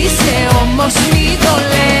είσαι όμως μην το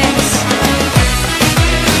λες.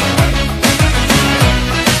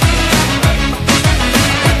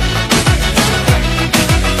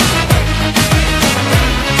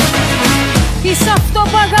 Είσαι αυτό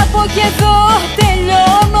που αγαπώ και εδώ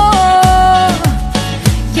τελειώνω.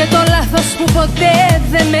 Και το λάθος που ποτέ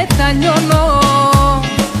δεν μετανιώνω.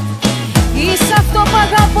 Είσαι αυτό που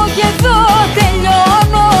αγαπώ και εδώ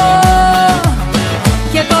τελειώνω.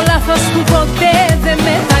 Και το λάθος που ποτέ δεν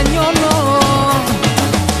μετανιώνω.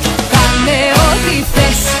 Κάνε ό,τι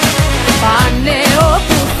θες, πάνε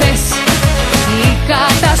όπου θες. Η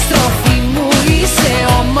καταστροφή μου είσαι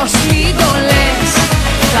όμως μην το λες.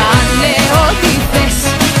 Κάνε ό,τι θες,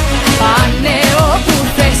 πάνε όπου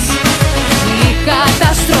θες. Η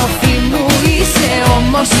καταστροφή μου είσαι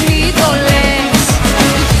όμως μην το λες.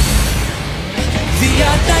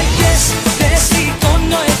 Διαταγές δεν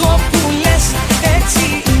σηκώνω εγώ που λες. Έτσι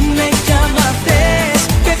είναι κι άμα θες.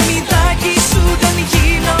 Παιχνιδάκι σου δεν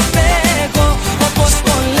γίνομαι εγώ όπως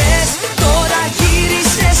πολλές. Τώρα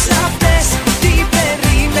γύρισες αυτές. Τι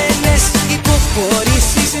περίμενες,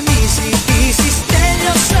 υποχωρήσεις, μη ζητήσεις.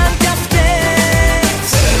 Τέλειωσαν κι αυτές.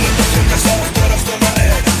 Θέλω τα χέρια σας τώρα στον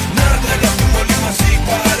αέρα. Να τρελαθούμε όλοι μαζί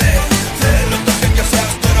παρέ. Θέλω τα χέρια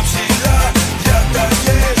σας τώρα ψηλά.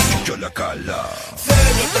 Διαταγές κι όλα καλά.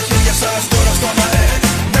 Θέλω τα χέρια σας τώρα στον αέρα.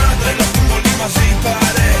 Να τρελαθούμε όλοι μαζί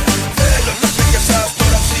παρέ. Θέλω τα χέρια σας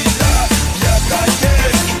τώρα ψηλά.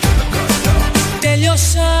 Διαταγές κι όλα καλά.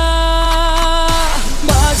 Τέλειωσα,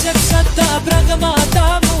 μάζεψα τα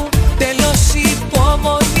πράγματα μου. Τέλος η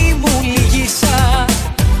υπομονή μου λύγησα.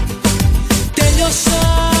 Τέλειωσα,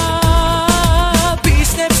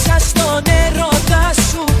 πίστεψα στον έρωτα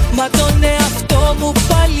σου. Μα τον εαυτό μου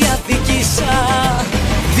πάλι αδικήσα.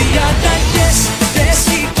 Διαταγές δεν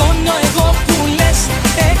σηκώνω εγώ που λες.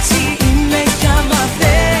 Έτσι είναι κι άμα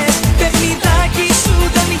θες. Παιχνιδάκι σου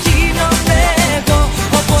δεν γίνομαι εγώ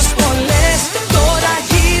όπως πολλές. Τώρα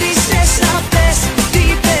γύρισες αυτές. Τι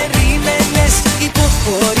περίμενες,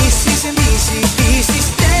 υποχωρήσεις, μη ζητήσεις.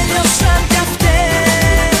 Τέλειωσαν κι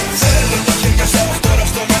αυτές. Θέλω τα χέρια σας τώρα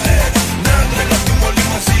στον αέρα. Να τρελαθούμε όλοι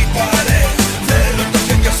μαζί παρέ. Θέλω τα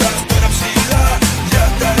χέρια σας τώρα ψηλά.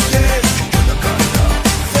 Διαταγές κι όλα καλά.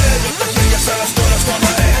 Θέλω τα χέρια σας τώρα στον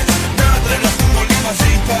αέρα. Να τρελαθούμε όλοι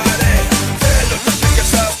μαζί παρέ. Θέλω τα χέρια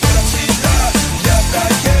σας τώρα ψηλά.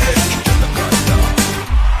 Διαταγές κι όλα καλά.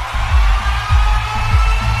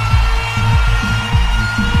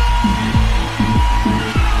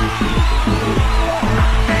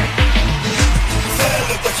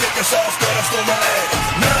 Θέλω τα χέρια σας τώρα στον αέρα.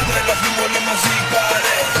 Να τρελαθούμε όλοι μαζί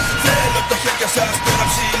παρέ. Θέλω τα χέρια σας τώρα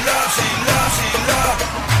ψηλά, ψηλά, ψηλά.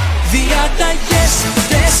 Διαταγές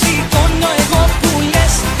δεν σηκώνω εγώ που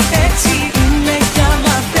λες. Έτσι είναι κι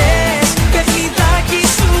άμα θες. Παιχνιδάκι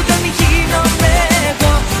σου δεν γίνομαι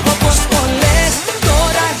εγώ όπως πολλές.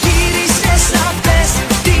 Τώρα γύρισες αυτές.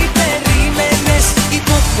 Τι περίμενες,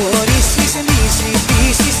 υποχωρήσεις, μη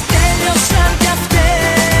ζητήσεις. Τέλειωσαν κι αυτές.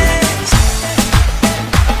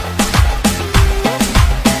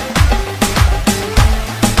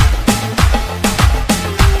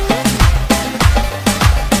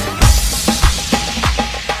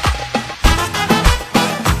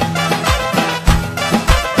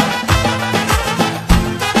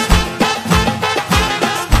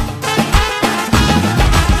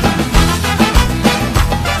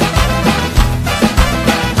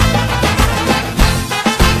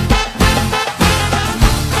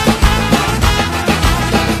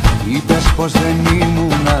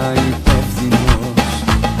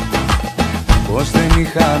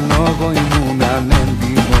 εγώ ήμουν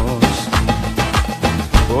ανέντιμος,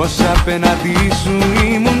 πως απέναντί σου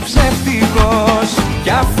ήμουν ψεύτικος. Κι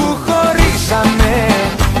αφού χωρίσαμε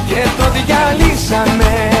και το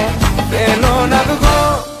διαλύσαμε, θέλω να βγω,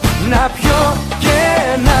 να πιω και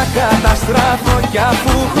να καταστράφω. Κι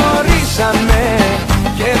αφού χωρίσαμε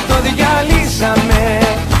και το διαλύσαμε,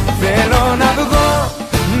 θέλω να βγω,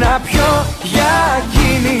 να πιω για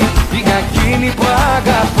εκείνη που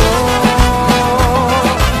αγαπώ.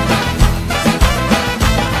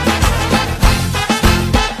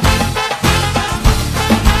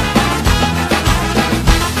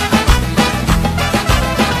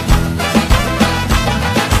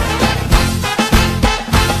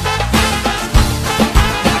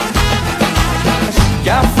 Κι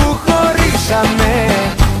αφού χωρίσαμε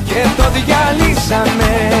και το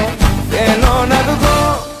διαλύσαμε, θέλω να βγω,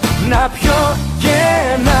 να πιω και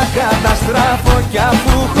να καταστράφω. Κι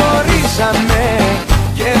αφού χωρίσαμε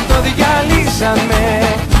και το διαλύσαμε,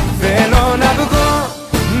 θέλω να βγω,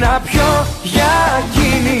 να πιω για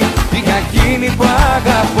εκείνη που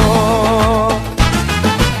αγαπώ.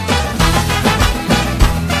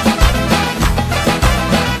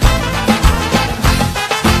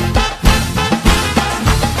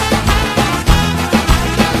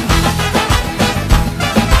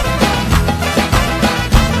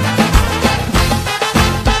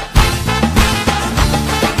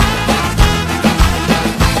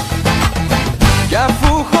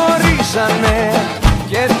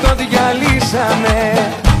 Και το διαλύσαμε,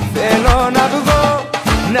 θέλω να βγω,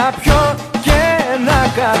 να πιω και να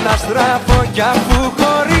καταστράφω. Κι αφού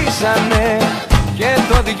χωρίσαμε και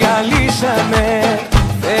το διαλύσαμε,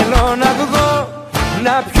 θέλω να βγω,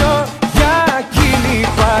 να πιω για εκείνη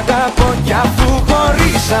που αγαπώ. Κι αφού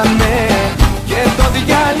χωρίσαμε και το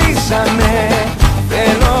διαλύσαμε,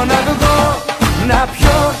 θέλω να βγω, να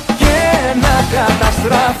πιω και να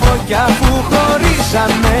καταστράφω. Κι αφού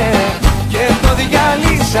χωρίσαμε και το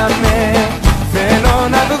διαλύσαμε, θέλω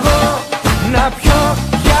να βγω, να πιω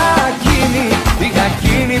για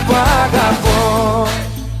εκείνη που αγαπώ.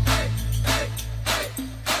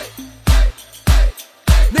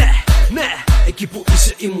 Ναι, εκεί που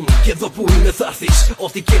είσαι ήμουν και εδώ που είμαι θα έρθεις.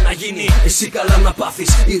 Ό,τι και να γίνει, εσύ καλά να πάθεις.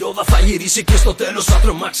 Η ρόδα θα γυρίσει και στο τέλος θα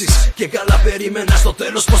τρομάξεις. Και καλά περίμενα στο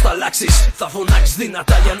τέλος πως θα αλλάξεις. Θα φωνάξεις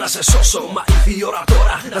δυνατά για να σε σώσω. Μα ήρθε η ώρα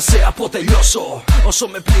τώρα να σε αποτελειώσω. Όσο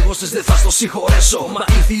με πλήγωσες δεν θα στο συγχωρέσω. Μα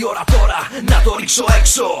ήρθε η ώρα τώρα να το ρίξω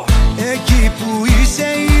έξω. Εκεί που είσαι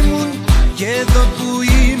ήμουν και εδώ που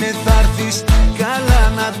είμαι θα έρθεις. Καλά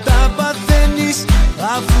να τα παθαίνεις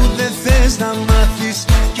αφού δεν θες να μάθεις.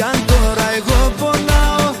 Κι αν τώρα εγώ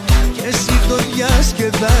πονάω και εσύ το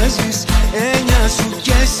διασκεδάζεις, έννοια σου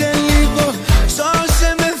και σε λίγο σώσε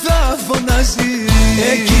με θα φωνάζεις.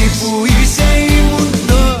 Εκεί που είσαι ήμουν,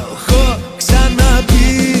 το έχω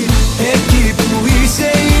ξαναπεί. Εκεί που είσαι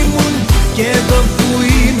ήμουν και εδώ που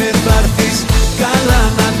είμαι θα έρθεις. Καλά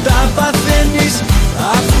να τα παθαίνεις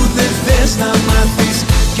αφού δεν θες να μάθεις.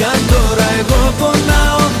 Κι αν τώρα εγώ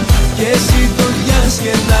πονάω και εσύ το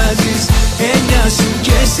διασκεδάζεις, έννοια σου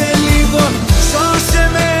και σε λίγο σώσε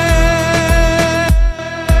με.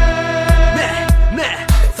 Ναι,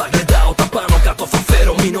 θα γλεντάω τα πάνω κάτω θα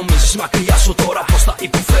φέρω. Μην νομίζεις μακριά σου τώρα πως θα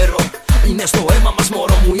υποφέρω. Είναι στο αίμα μας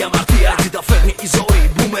μωρό μου η αμαρτία. Έτσι τα φέρνει η ζωή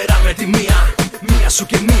μπούμερα με τη μία. Μία σου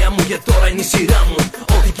και μία μου και τώρα είναι η σειρά μου.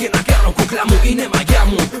 Ό,τι και να κάνω κούκλα μου είναι μαγιά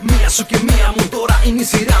μου. Μία σου και μία μου τώρα είναι η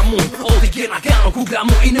σειρά μου. Ό,τι και να κάνω κούκλα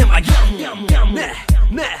μου είναι μαγιά μου.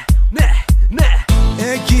 Ναι.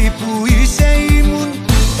 Εκεί που είσαι ήμουν,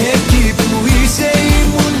 εκεί που είσαι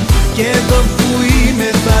ήμουν και εδώ που είμαι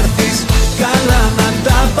θα έρθεις. Καλά να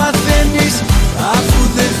τα παθαίνεις αφού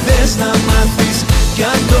δεν θες να μάθεις. Κι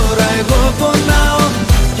αν τώρα εγώ πονάω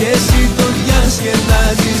και εσύ το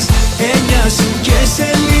διασκεδάζεις, έννοια σου και σε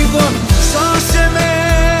λίγο σώσε με.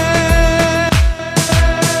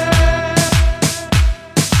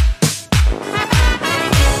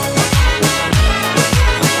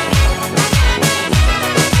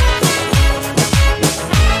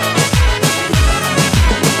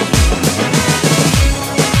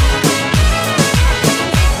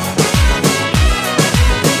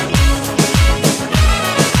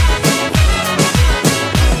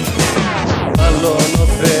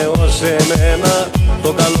 Εμένα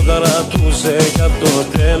το καλό καρατούσε για το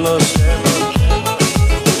τέλος.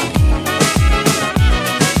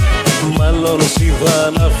 Μάλλον σ'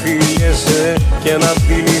 να φύγεσαι και να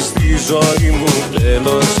δίνεις τη ζωή μου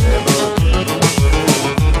τέλος.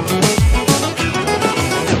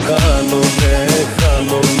 Χάνομαι,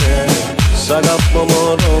 σ' αγαπώ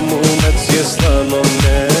μωρό μου, έτσι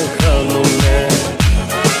αισθάνομαι. Χάνομαι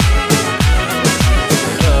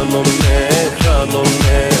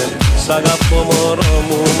Σ' αγαπώ μωρό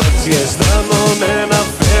μου, μα έτσι αισθάνομαι να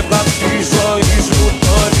φεύγω απ' τη ζωή σου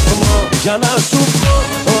το ρυθμό. Για να σου πω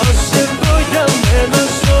πως εδώ για μένα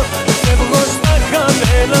ζω, φεύγω στα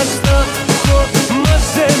χαμένα, στα έχω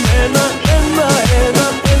μαζεμένα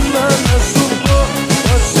ένα-ένα. Να σου πω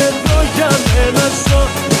πως εδώ για μένα ζω,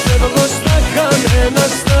 φεύγω στα χαμένα,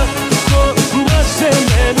 στα έχω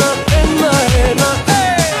μαζεμένα ένα-ένα.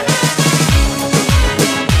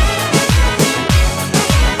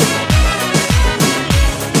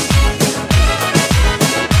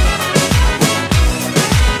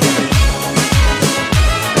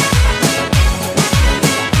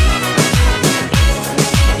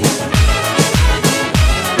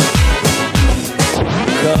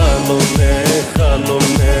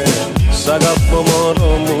 Χάνομαι, σ' αγαπώ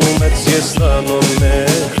μωρό μου, έτσι αισθάνομαι.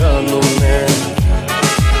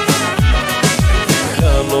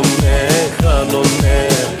 Χάνομαι,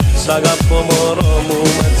 σ' αγαπώ μωρό μου,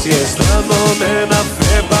 έτσι αισθάνομαι να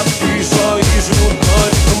φεύγω απ' τη ζωή σου το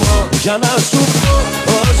ρυθμό. Για να σου πω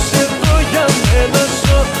πως εδώ για μένα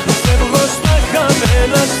ζω, φεύγω στα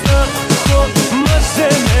χαμένα, στα έχω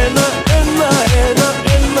μαζεμένα ένα-ένα.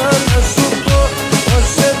 Να σου πω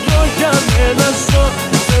πως εδώ για μένα ζω,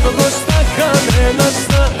 φεύγω στα χαμένα,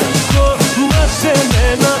 στα έχω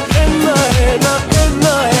μαζεμένα ένα-ένα.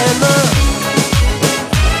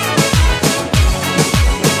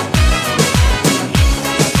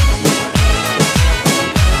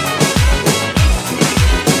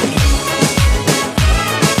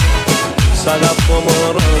 Σ' αγαπώ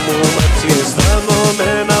μωρό μου, μα έτσι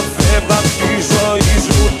αισθάνομαι να φεύγω απ' τη ζωή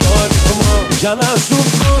σου το ρυθμό. Για να σου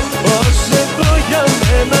πω πως εδώ για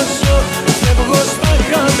μένα ζω, φεύγω στα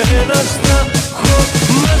χαμένα, στα έχω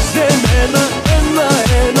μαζεμένα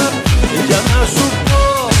ένα-ένα. Για να σου πω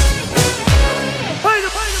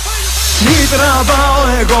τι τραβάω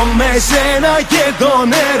εγώ με σένα και τον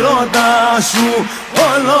έρωτα σου.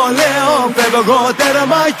 Όλο λέω φεύγω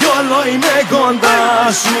τέρμα κι όλο είμαι κοντά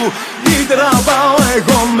σου. Τι τραβάω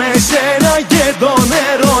εγώ με σένα και τον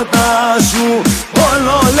έρωτα σου.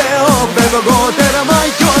 Όλο λέω φεύγω τέρμα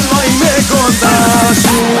κι όλο είμαι κοντά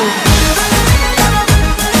σου.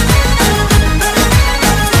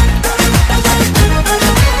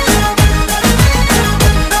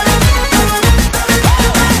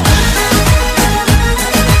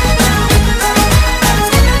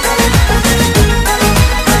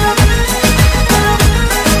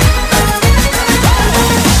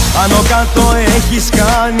 Πάνω κάτω έχεις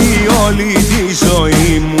κάνει όλη τη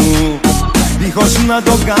ζωή μου, δίχως να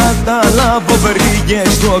το καταλάβω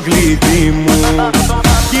βρήκες το κλειδί μου.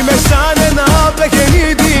 Κι είμαι σαν ένα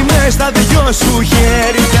παιχνίδι μες στα δυο σου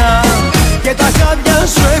χέρια, και τα χάδια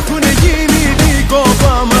σου έχουν γίνει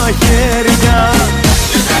δίκοπα μαχαίρια.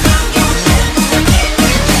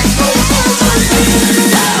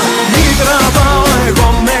 Μη τραβάω εγώ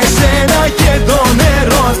με σένα και τον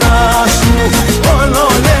έρωτα σου. Όλο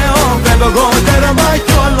λέω φεύγω τέρμα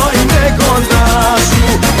κι όλο είμαι κοντά σου.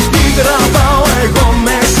 Μη τραβάω εγώ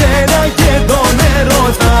με σένα και τον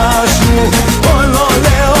έρωτα σου. Όλο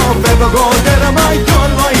λέω φεύγω τέρμα κι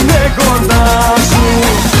όλο είμαι κοντά σου.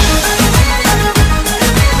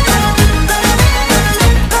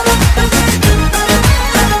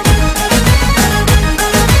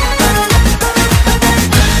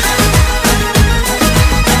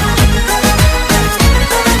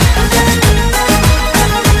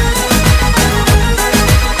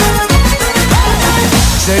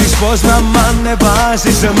 Ξέρεις πως να μ'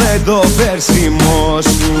 ανεβάζεις με το φέρσιμό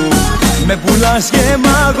σου. Με πουλάς και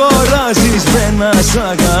μ' αγοράζεις με ένα σ'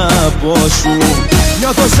 αγαπώ σου.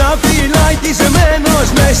 Νιώθω σαν φυλακισμένος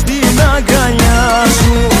μες στην αγκαλιά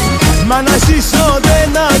σου. Μα να ζήσω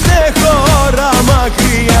δεν αντέχω ώρα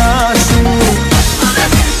μακριά σου.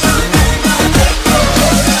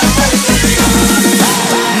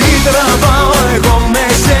 Μη τραβάω εγώ με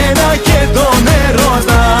σένα και τον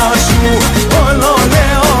έρωτα σου. Όλο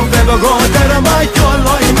λέω φεύγω τέρμα κι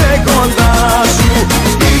όλο είμαι κοντά σου.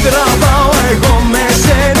 Μη τραβάω εγώ με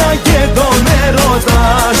σένα και τον έρωτα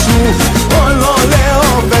σου. Όλο λέω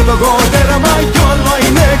φεύγω τέρμα κι όλο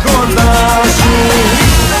είμαι κοντά σου.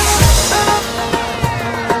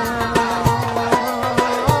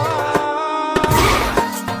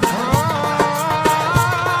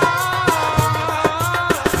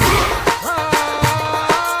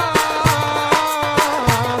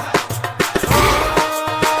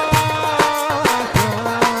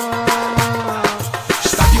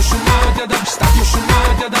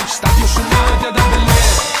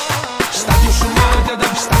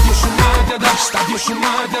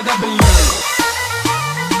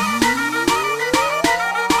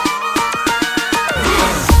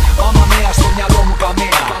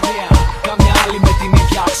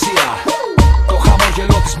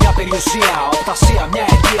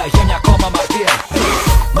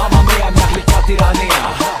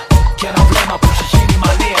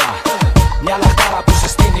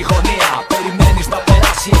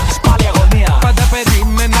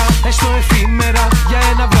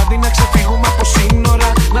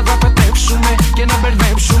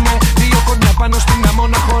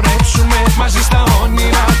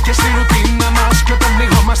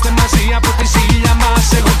 στη ζήλια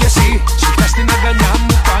μας εγώ κι εσύ. Σιγά στην αγκαλιά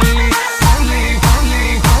μου πάλι.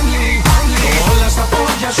 Όλα στα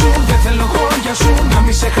πόδια σου, δεν θέλω χώρια σου, να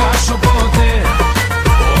μη σε χάσω ποτέ.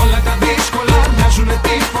 Όλα τα δύσκολα μοιάζουνε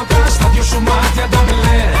τίποτα, στα δυο σου μάτια τα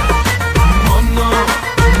μπλε. Μόνο,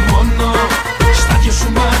 μόνο, στα δυο σου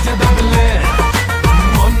μάτια τα μπλε.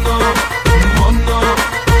 Μόνο, μόνο,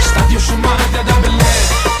 στα δυο σου μάτια τα μπλε.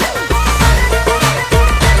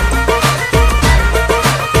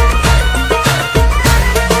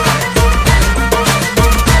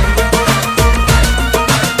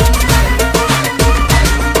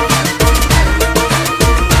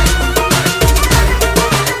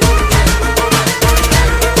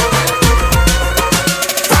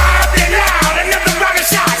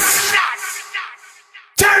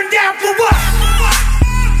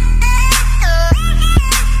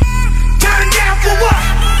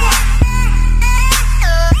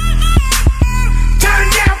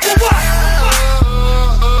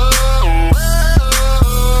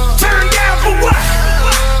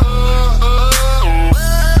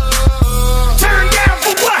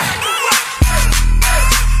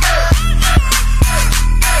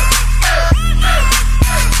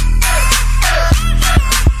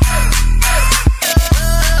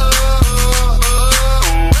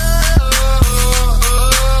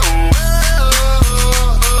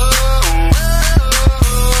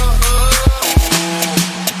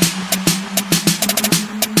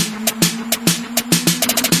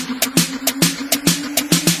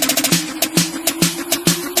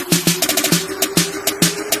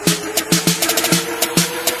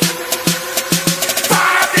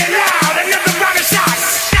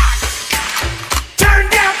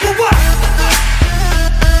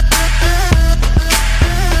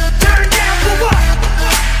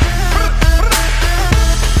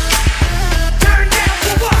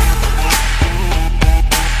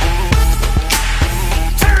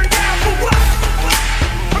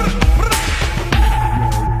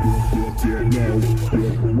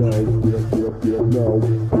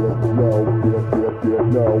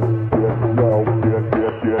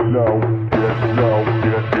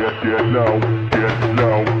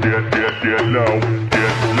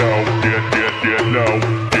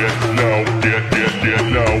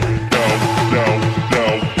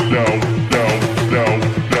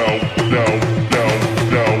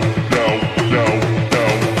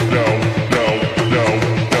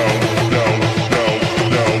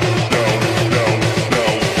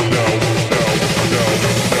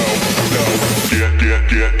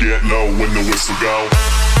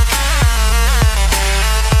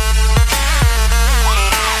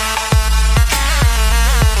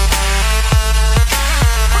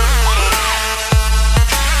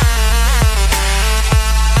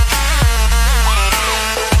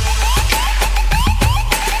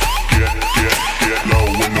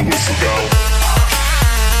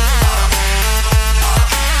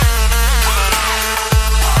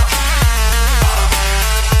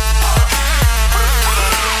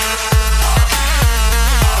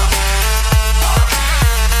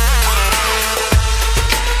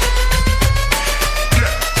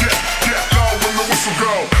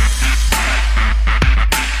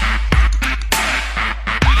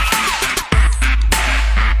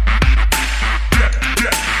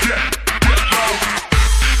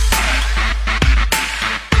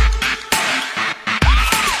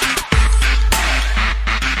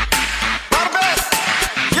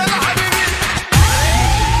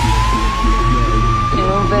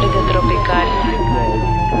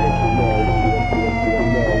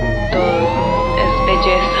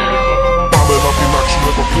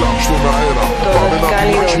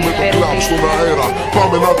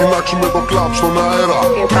 Πάμε να τεινάξουμε το κλαμπ στον αέρα.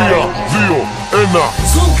 3, 2, 1.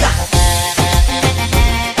 Ζούγκα.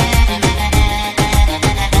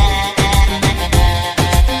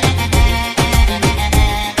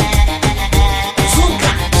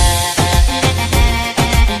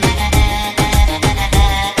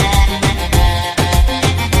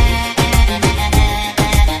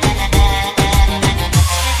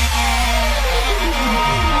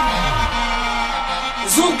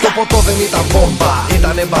 Το ποτό δεν ήταν μπόμπα,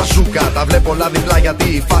 ήτανε μπαζούκα. Τα βλέπω όλα διπλά γιατί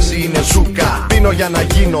η φάση είναι ζούκα. Πίνω για να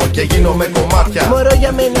γίνω και γίνω με κομμάτια. Μωρό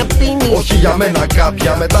για μένα πίνεις, όχι για μένα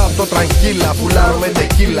κάποια. Μετά από το τραγκίλα πουλάω με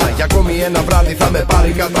τεκίλα. Για ακόμη ένα βράδυ θα με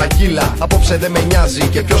πάρει κατά κύλα. Απόψε δεν με νοιάζει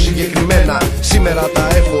και πιο συγκεκριμένα. Σήμερα τα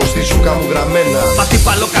έχω στη ζούκα μου γραμμένα. Μα τι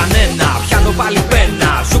παλώ κανένα, πιάνω πάλι πένα.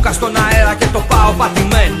 Ζούκα στον αέρα και το πάω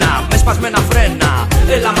πατημένα. Με σπασμένα φρένα,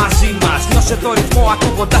 έλα μαζί μας, νιώσε σε το ρυθμό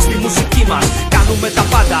ακούγοντας τη μουσική μας. Κάνουμε τα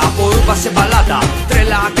πάντα, από ρούμπα σε μπαλάντα.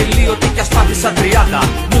 Τρέλα ατελείωτη κι ας πάθει σαν 30.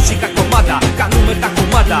 Μουσικά κομμάτα, κάνουμε τα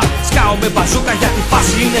κομμάτα. Σκάω με μπαζούκα γιατί η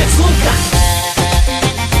φάση είναι ζούγκα.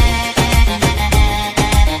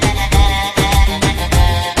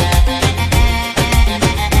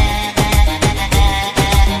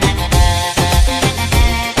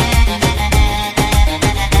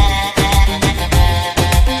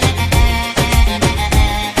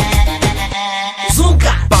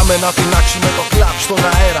 Πάμε να τεινάξουμε το κλαμπ στον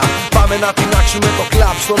αέρα. Πάμε να τεινάξουμε το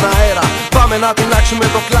κλαμπ στον αέρα. Πάμε να τεινάξουμε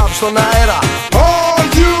το κλαμπ στον αέρα. Are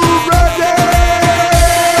you ready?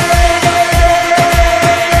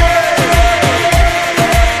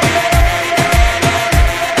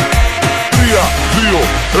 3, 2,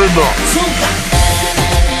 1.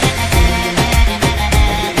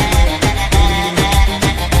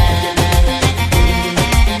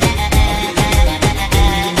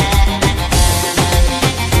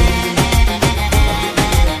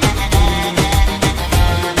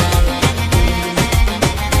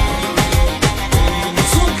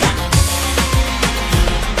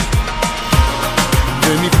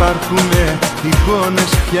 Δεν υπάρχουνε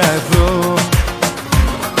εικόνες πια εδώ,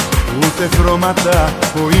 ούτε χρώματα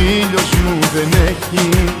ο ήλιος μου δεν έχει.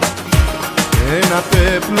 Ένα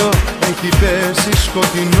πέπλο έχει πέσει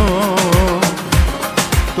σκοτεινό,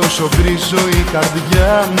 τόσο γκρίζο η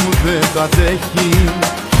καρδιά μου δεν το αντέχει.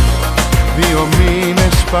 2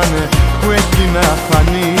 μήνες πάνε που έχει να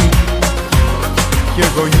φανεί κι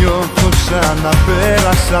εγώ νιώθω σαν να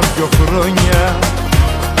πέρασαν 2 χρόνια.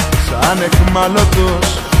 Σαν εχμάλωτος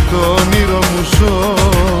το όνειρο μου ζω,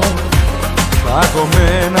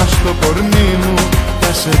 παγωμένα στο κορμί μου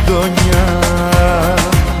τα σεντόνια.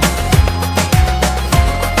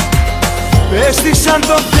 Πες της αν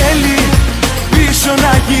το θέλει πίσω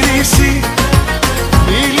να γυρίσει,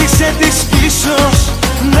 μίλησε της κι ίσως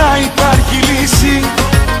να υπάρχει λύση.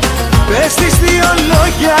 Πες της 2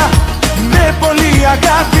 λόγια με πολύ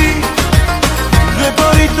αγάπη, δεν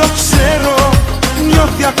μπορεί το ξέρω,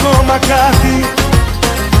 νιώθει ακόμα κάτι.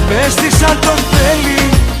 Πες της αν το θέλει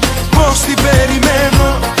πως την περιμένω,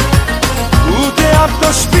 ούτε απ' το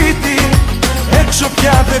σπίτι έξω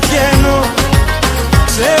πια δεν βγαίνω.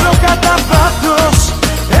 Ξέρω κατά βάθος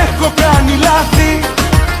έχω κάνει λάθη,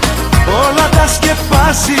 όλα τα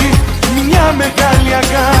σκεπάζει μια μεγάλη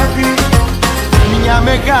αγάπη. Μια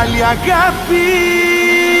μεγάλη αγάπη.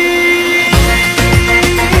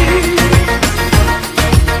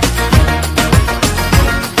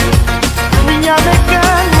 Μια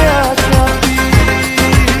μεγάλη αγάπη.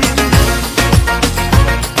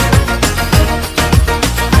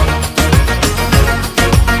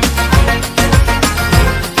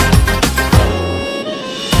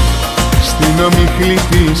 Στην ομιχλή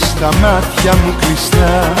της τα μάτια μου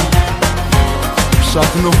κλειστά,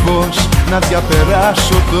 ψάχνω φως να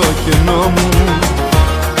διαπεράσω το κενό μου.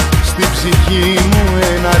 Στην ψυχή μου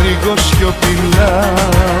ένα ρίγο σιωπηλά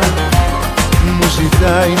μου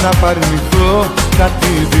ζητάει να παρνηθώ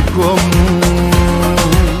κάτι δικό μου.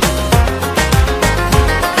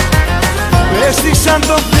 Πες της αν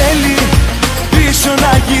το θέλει πίσω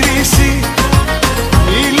να γυρίσει,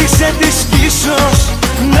 μίλησε της κι ίσως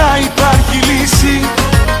να υπάρχει λύση.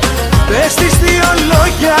 Πες της 2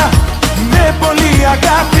 λόγια με πολύ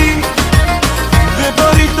αγάπη, δεν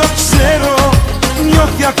μπορεί το ξέρω,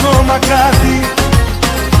 νιώθει ακόμα κάτι.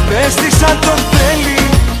 Πες της αν το θέλει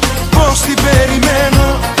πως την περιμένω,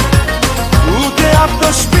 ούτε απ' το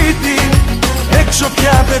σπίτι έξω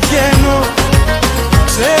πια δεν βγαίνω.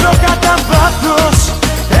 Ξέρω κατά βάθος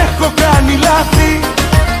έχω κάνει λάθη,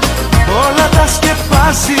 όλα τα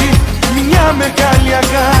σκεπάζει μια μεγάλη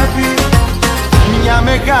αγάπη. Μια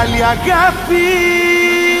μεγάλη αγάπη.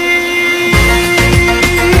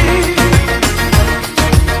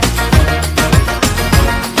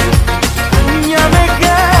 Μια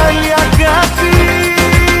μεγάλη αγάπη.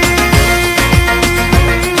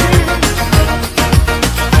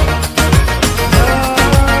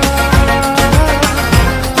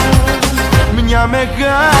 Μια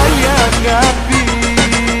μεγάλη αγάπη.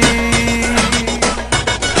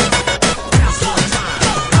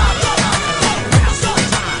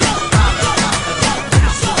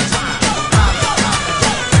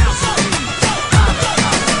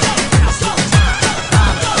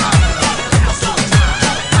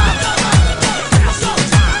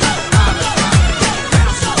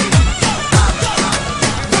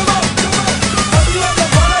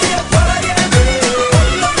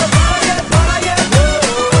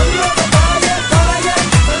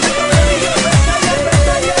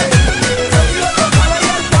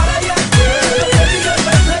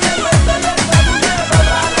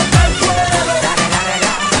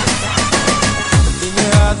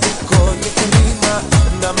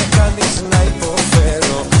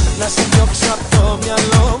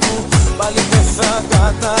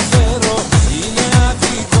 μεταφέρω. Είναι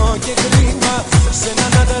άδικο και κρίμα σε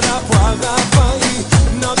έναν άντρα που αγαπάει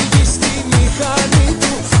να οδηγεί στη μηχανή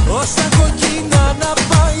του ως τα κοκκίνα να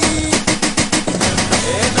πάει.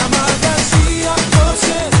 Ένα μαγαζί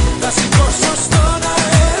απόψε θα σηκώσω στον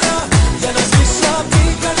αέρα για να σβήσω απ'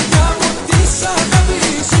 την καρδιά μου της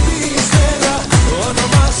αγάπης τη σφαίρα. Το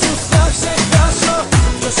όνομά σου θα ξεχάσω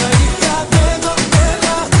κι όσα είχα εδώ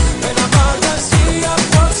πέρα. Ένα μαγαζί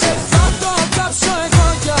απόψε θα το κάψω εγώ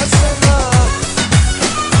για σένα.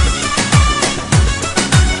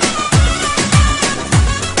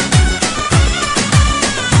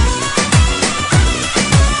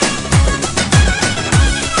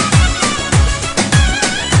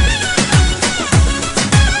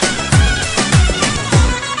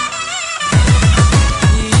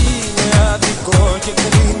 Είναι άδικο και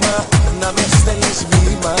κρίμα να με στέλνεις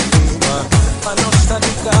βήμα-βήμα πάνω στα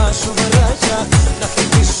δικά σου βράχια να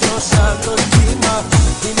χτυπήσω σαν το κύμα.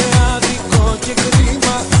 Είναι άδικο και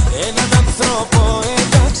κρίμα έναν άνθρωπο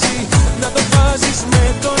εντάξει να το βάζεις με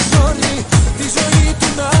το ζόρι τη ζωή του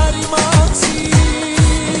να ρημάξει.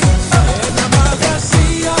 Ένα μαγαζί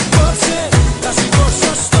απόψε θα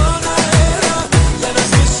σηκώσω στον αέρα για να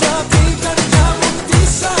σβήσω απ' την καρδιά μου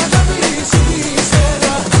της αγάπης τη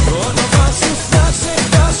σφαίρα. Το όνομά σου θα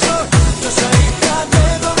ξεχάσω κι όσα είχα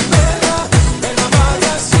εδώ πέρα. Ένα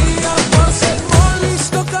μαγαζί απόψε μόλις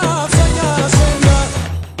το κάψα για σένα.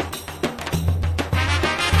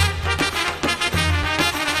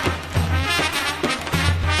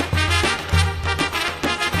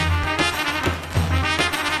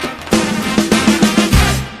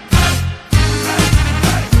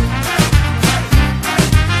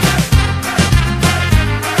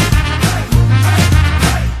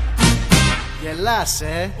 Γελάς,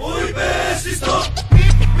 Πού είπες τι στο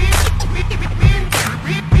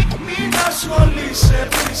μην ασχολείσαι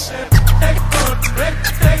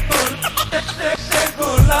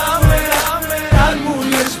κολλάμε αν μου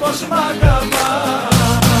λες πως μ' αγαπάς.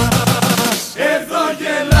 Εδώ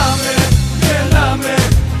γελάμε, γελάμε,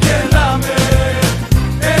 γελάμε.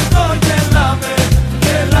 Εδώ γελάμε,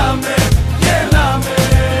 γελάμε, γελάμε.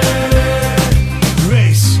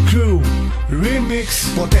 Race Crew Remix.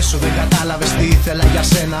 Ποτέ σου δεν κατάλαβες τι ήθελα για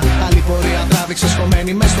σένα. Άλλη πορεία τράβηξες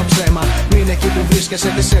κομμένη μες στο ψέμα. Μην εκεί που βρίσκεσαι,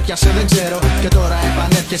 τι σε έπιασε δεν ξέρω. Και τώρα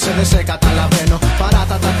επανέρχεσαι, δεν σε καταλαβαίνω.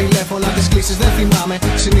 Παράτα τα τηλέφωνα, τις κλήσεις δεν θυμάμαι.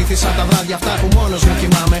 Συνήθισα τα βράδια αυτά που μόνος μου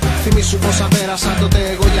κοιμάμαι. Θυμήσου πόσα πέρασα τότε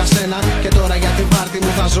εγώ για σένα. Και τώρα για την πάρτι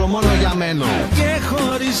μου θα ζω μόνο για μένα. Και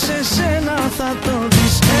χωρίς εσένα θα το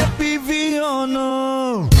δεις επιβιώνω.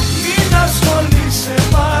 Μην ασχολείσαι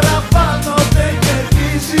παραπάνω, δεν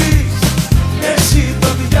κερδίζεις. Εσύ το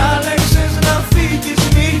διάλεξες να φύγεις,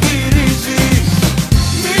 μην γυρίζεις.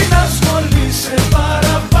 Μην ασχολείσαι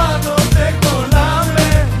παραπάνω, δεν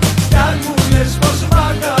κολλάμε. Κι αν μου λες πως μ'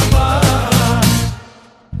 αγαπάς.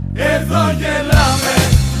 Εδώ γελάμε,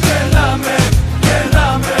 γελάμε,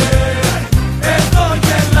 γελάμε. Εδώ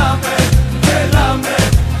γελάμε, γελάμε,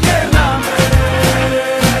 γελάμε.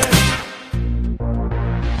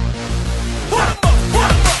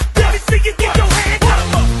 Let me see you get your hands up.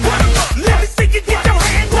 Let me see you get your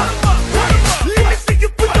hands up. Let me see you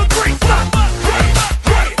put your drinks up.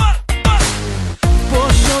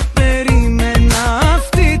 Πόσο περίμενα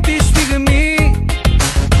αυτή τη στιγμή.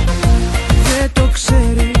 Δεν το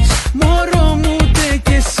ξέρεις μωρό μου ούτε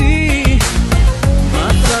κι εσύ. Μα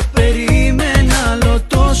θα περίμενα άλλο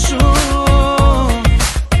τόσο.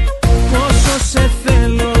 Πόσο σε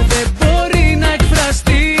θέλω δεν μπορεί να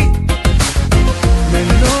εκφραστεί. Με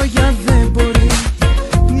λόγια δεν μπορεί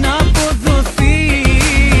να αποδοθεί.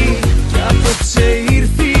 Κι απόψε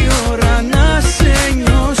ήρθε η ώρα να σε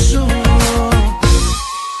νιώσω.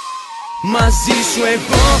 Μαζί σου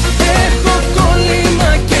εγώ έχω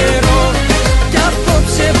κόλλημα καιρό. Κι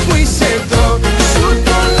απόψε που είσαι εδώ σου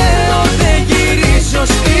το λέω δεν γυρίζω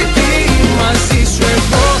σπίτι. Μαζί σου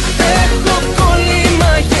εγώ έχω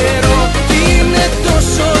κόλλημα καιρό. Είναι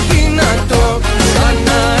τόσο δυνατό σαν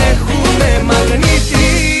να έχουμε μαγνήτη.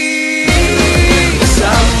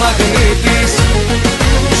 Σαν μαγνήτης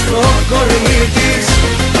στο κορμί της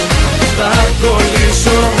θα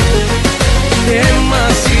κολλήσω. Και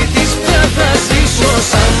μαζί της πια θα ζήσω.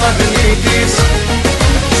 Σαν μαγνήτης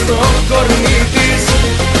στο κορμί της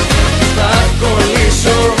θα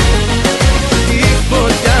κολλήσω. Τη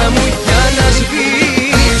φωτιά μου για να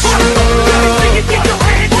σβήσω.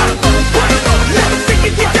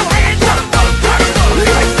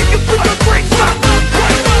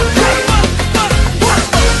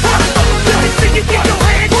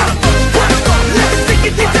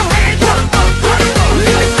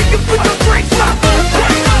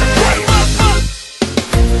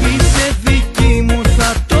 Είσαι δική μου,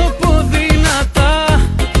 θα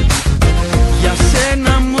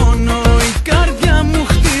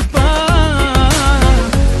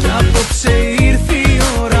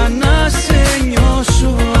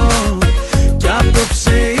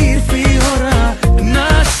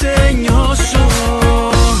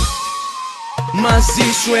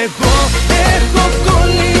σου. Εγώ έχω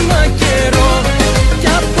κόλλημα καιρό κι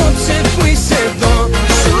απόψε που είσαι εδώ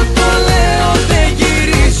σου το λέω, δεν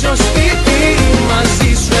γυρίζω σπίτι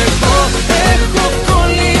μαζί σου. Εγώ έχω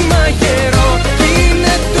κόλλημα καιρό κι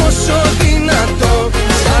είναι τόσο δυνατό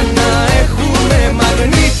σαν να έχουμε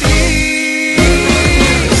μαγνήτη.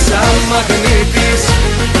 Σαν μαγνήτης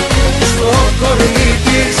στο κορμί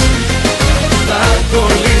της θα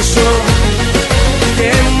κολλήσω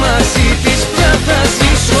και μαζί της πια θα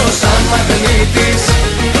ζήσω. Σαν μαγνήτης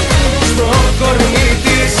στο κορμί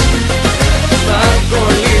της θα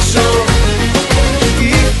κολλήσω,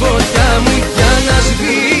 τη φωτιά μου για να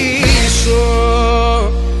σβήσω.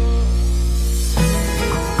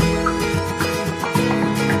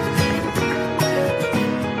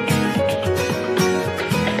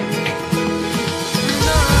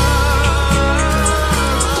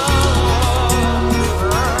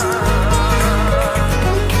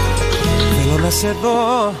 Θέλω να σε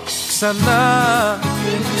δω ξανά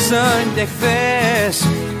σαν και χθες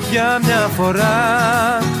για μια φορά.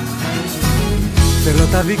 Θέλω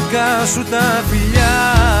τα δικά σου τα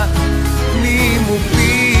φιλιά, μη μου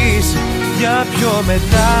πεις για πιο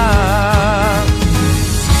μετά.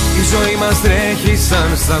 Η ζωή μας τρέχει σαν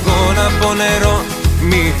σταγόνα από νερό,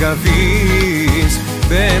 μη χαθείς,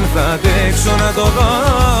 δεν θα αντέξω να το δω.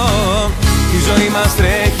 Η ζωή μας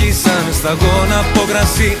τρέχει σαν σταγόνα από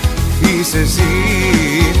κρασί, είσαι εσύ,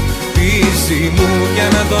 πίση μου και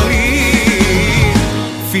ανατολή.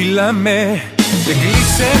 Φίλα με και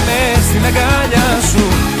κλείσε με στην αγκάλια σου,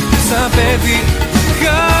 σαν παιδί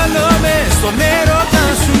χάνομαι στον έρωτα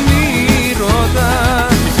σου. Μη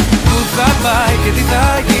ρωτάς που θα πάει και τι θα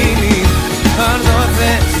γίνει, αν το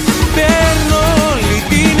θες παίρνω όλη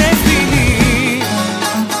την ευθύνη.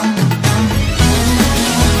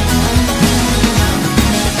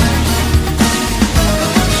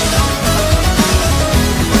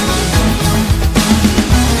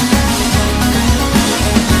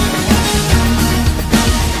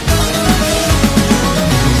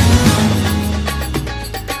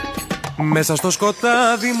 Μέσα στο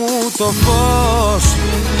σκοτάδι μου το φως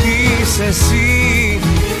είσαι εσύ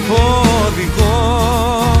ο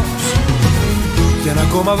οδηγός. Για ένα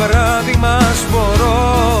ακόμα βράδυ μας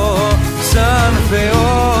μπορώ σαν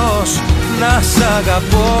Θεός να σ'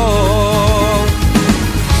 αγαπώ.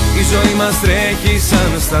 Η ζωή μας τρέχει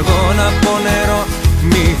σαν σταγόνα από νερό,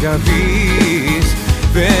 μη χαθείς,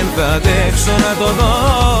 δεν θα αντέξω να το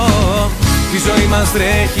δω. Η ζωή μας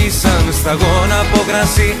τρέχει σαν σταγόνα από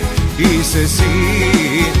κρασί, είσαι εσύ,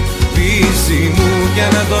 δύση μου και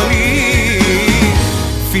ανατολή.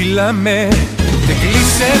 Φίλα με και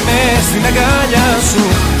κλείσε με στην αγκάλια σου,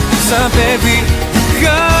 σαν παιδί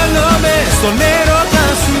χάνομαι στον έρωτα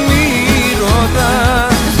σου. Μη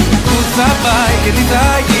ρωτάς που θα πάει και τι θα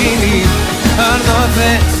γίνει, αν το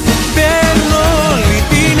θες παίρνω όλη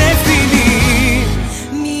την ευθύνη.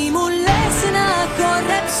 Μη μου λες να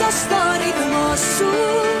χορέψω στο ρυθμό σου,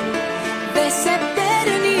 δεν σε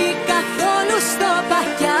παίρνει καθόλου στο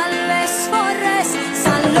παχ' άλλες φορές. Σ'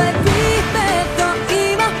 άλλο επίπεδο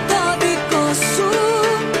είμαι το δικό σου,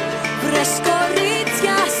 βρες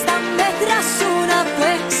κορίτσια στα μέτρα σου να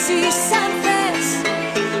παίξεις αν θες.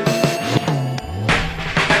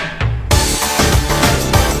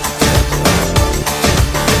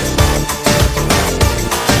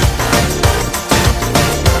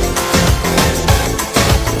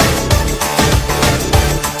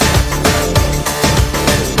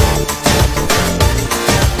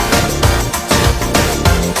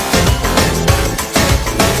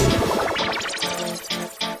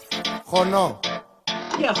 Χωνό.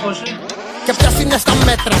 Για χώσε. Και ποιος είναι στα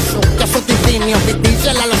μέτρα σου, ποιος σου τη δίνει. Ο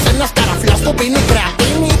Βιτίζελ, άλλος ένας καραφλός που πίνει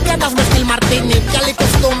κρεατίνη. Κι ένας με στυλ μαρτίνι, κι άλλη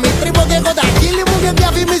κοστούμι. Τρίβω και εγώ τα χείλη μου και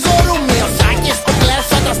διαβημίζω ρούμι. Ο Σάκης που κλαις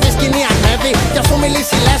όταν στη σκηνή ανέβει. Κι ας σου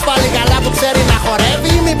μιλήσει λες πάλι καλά που ξέρει να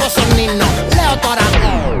χορεύει. Μήπως ο Νίνο, λέω τώρα.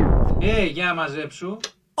 Για μαζέψου.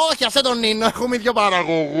 Όχι, άσε τον Νίνο, έχουμε ίδιο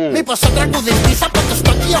παραγωγού. Μήπως ο τραγουδιστής από το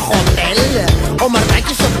Στόκιο Χοτέλ, ο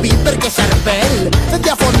Μαρδάκης, ο Μπίπερ και Σερβέλ. Δεν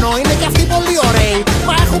διαφωνώ, είναι κι αυτοί πολύ ωραίοι.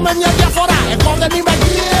 Μα έχουμε μια διαφορά, εγώ δεν είμαι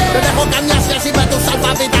γκέι. Δεν έχω καμιά σχέση με τους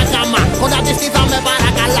αλφαβήτα γάμα. Γονατιστή θα με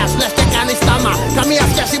παρακαλάς, λες και κάνεις τάμα. Καμία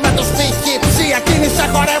σχέση με τους φύχοι. Εκείνοι σε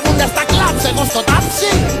χορεύουνε στα κλαμπς, εγώ στο τάψι.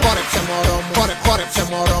 Χόρεψε μωρό μου, χόρεψε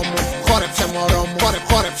μωρό μου. Χόρεψε μωρό μου,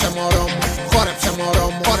 χόρεψε μωρό μου. Χόρεψε μωρό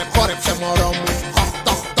μου, χόρεψε μωρό μου.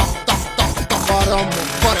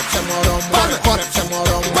 Χόρεψε μωρό μου, χόρεψε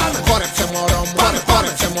μωρό μου, χόρεψε μωρό μου,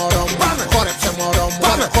 χόρεψε μωρό μου, χόρεψε μωρό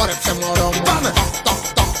μου, χόρεψε μωρό μου,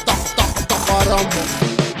 το χορό μου.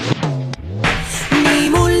 Μη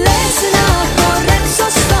μου λες να χορέψω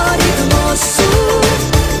στο ρυθμό σου,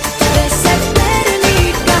 δεν σε παίρνει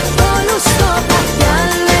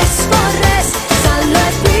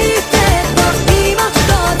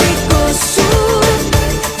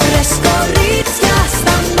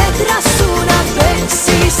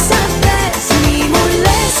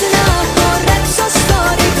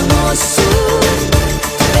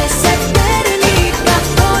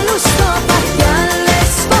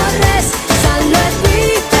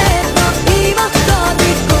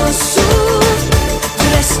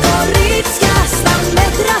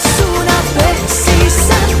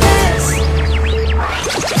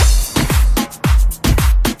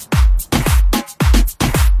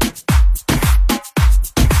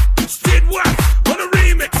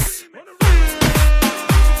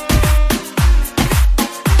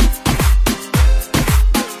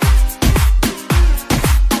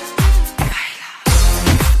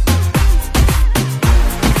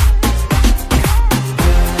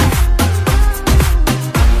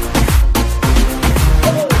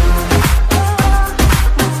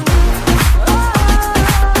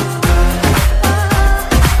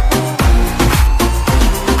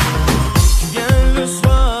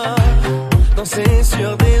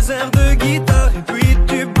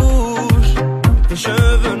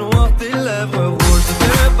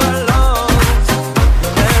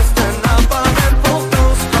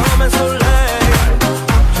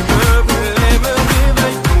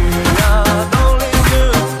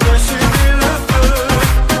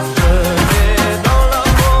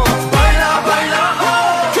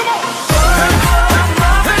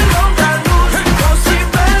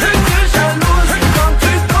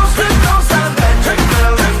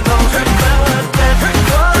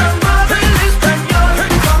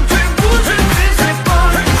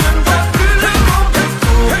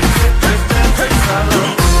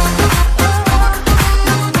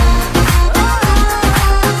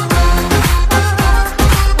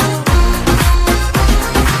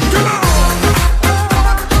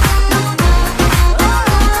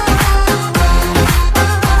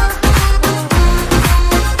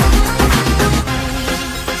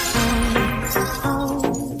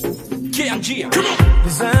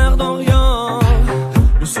Les airs d'Orient,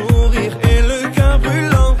 le sourire et le cœur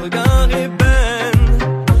brûlant, regard ébène.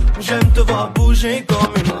 J'aime te voir bouger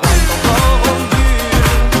comme une reine encore en dur.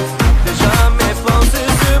 Déjà mes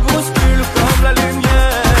pensées se bousculent comme la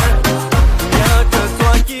lumière. Il n'y a que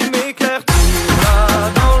toi qui m'éclaire, tu iras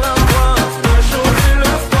dans la voie, le chaud et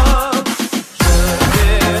le froid. Je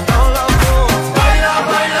vais dans la peau, baila,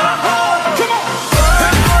 baila, oh.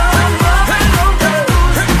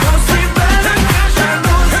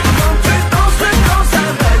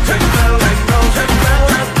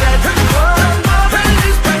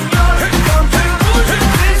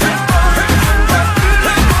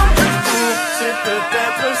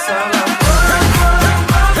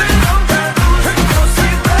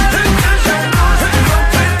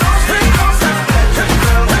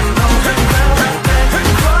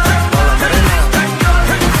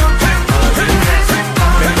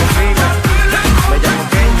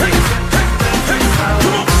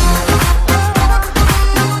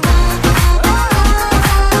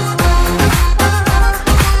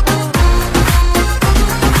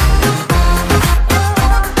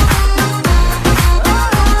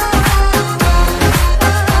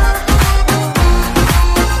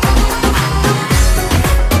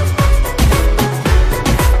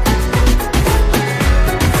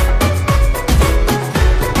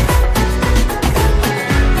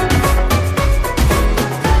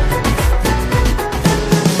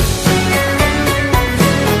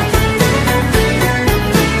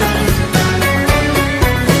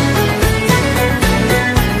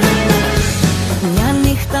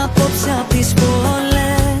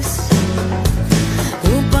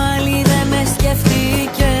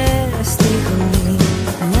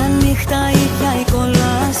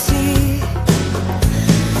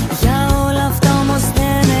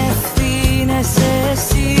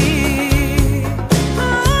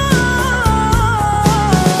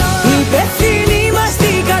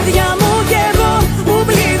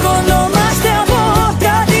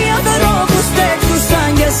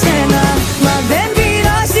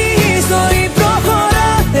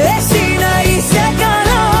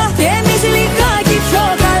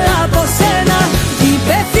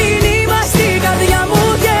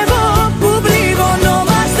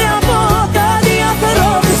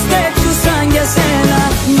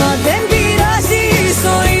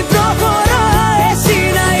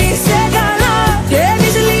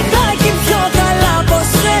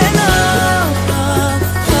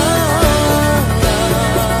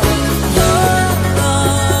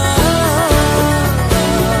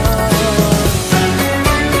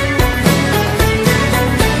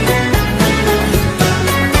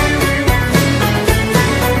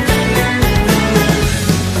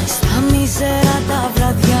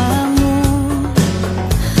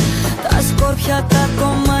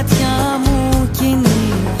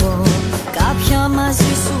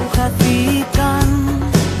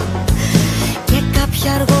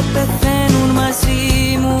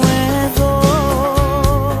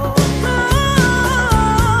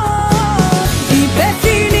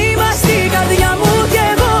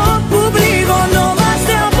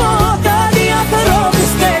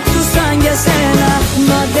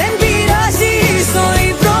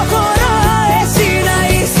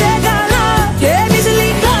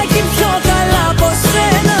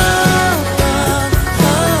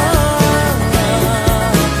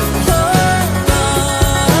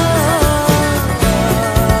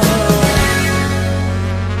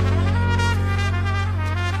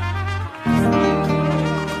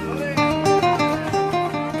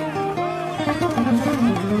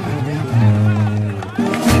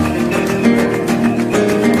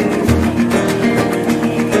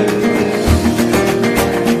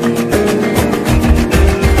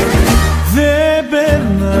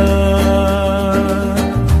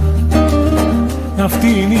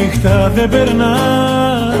 Δεν περνά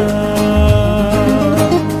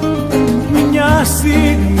μια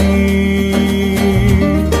στιγμή,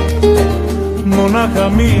 μονάχα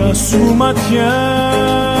μία σου ματιά.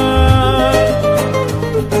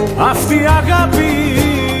 Αυτή η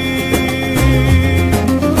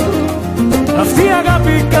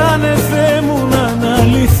αγάπη κάνε Θεέ μου να είναι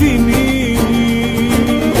αληθινή.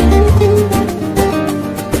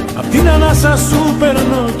 Απ' την ανάσα σου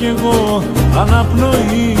περνώ κι εγώ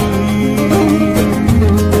αναπνοή.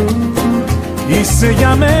 Είσαι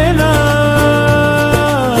για μένα,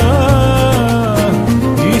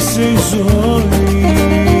 είσαι η ζωή.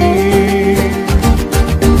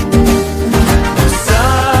 Σ'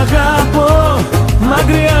 αγαπώ,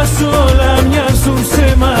 μακριά σου όλα μοιάζουν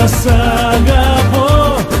σε μας. Σ'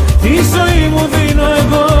 αγαπώ, τη ζωή μου δίνω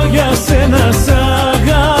εγώ για σένα. Σ'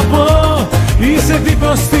 αγαπώ,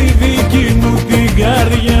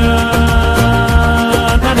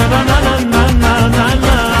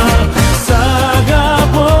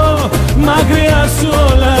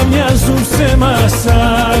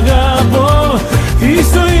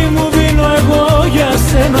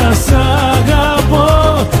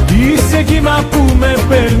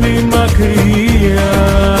 μακριά.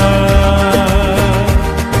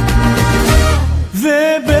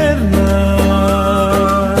 Δεν περνά,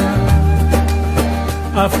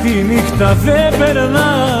 αυτή η νύχτα δεν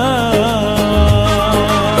περνά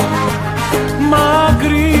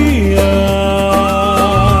μακριά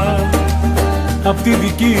απ' τη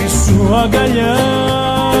δική σου αγκαλιά.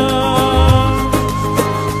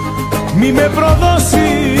 Μη με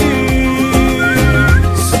προδώσεις,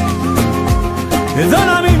 εδώ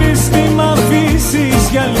να μείνεις, μη μ' αφήσεις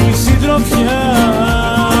για άλλη συντροφιά.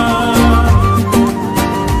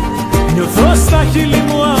 Νιώθω στα χείλη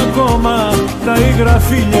μου ακόμα τα υγρα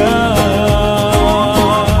φιλιά.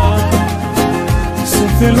 Σε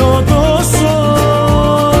θέλω τόσο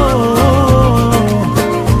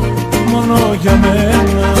μόνο για μένα.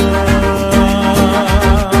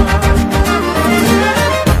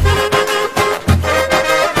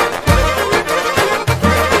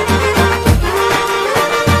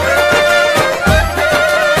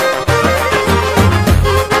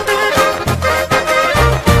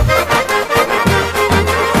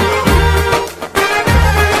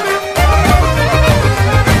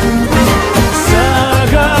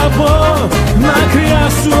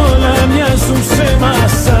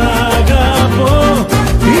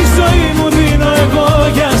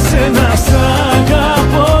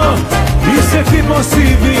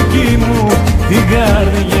 Στη δική μου την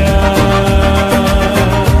καρδιά.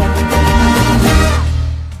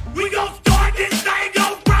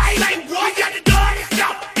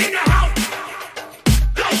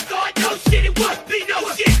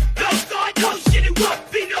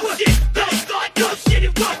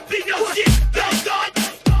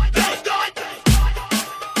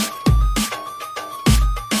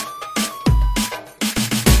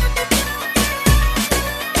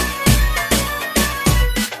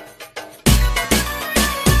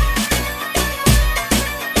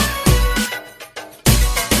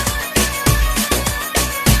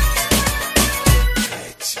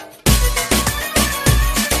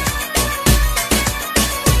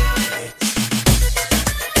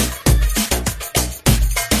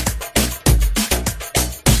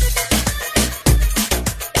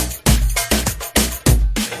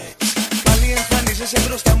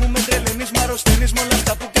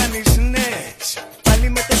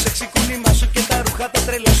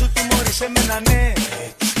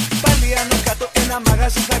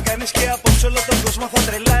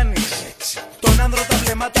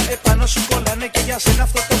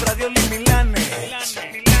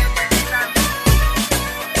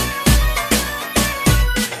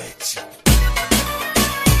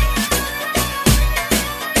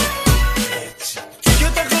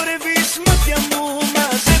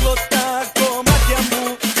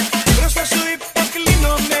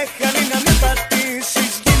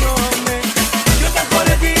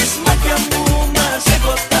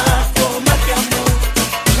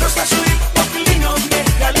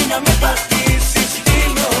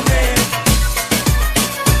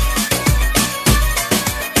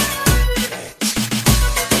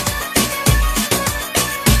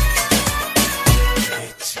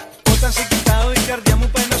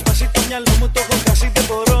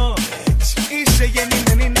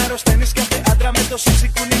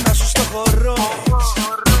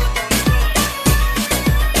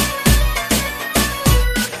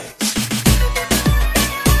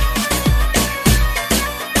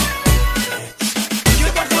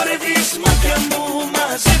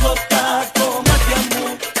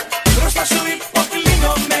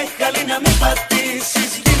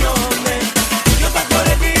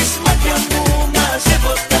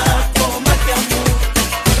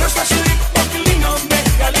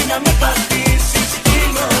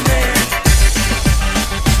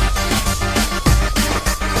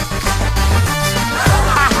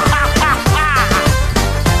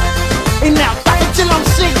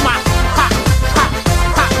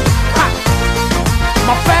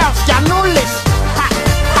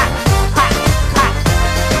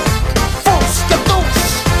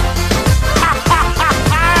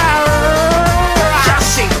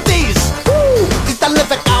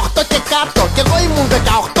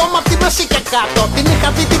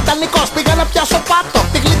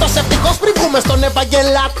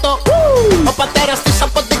 Ο πατέρας της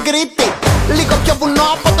από την Κρήτη, λίγο πιο βουνό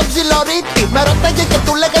από τον Ψιλορίτη. Με ρώταγε και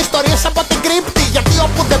του λέγα ιστορίες από την κρύπτη, γιατί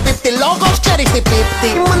όπου δεν πίπτει λόγος ξέρεις τι πίπτει.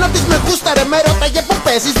 Η μάνα της με γούσταρε, με ρώταγε που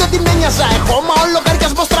παίζεις. Δεν την ένοιαζα εγώ, μα ο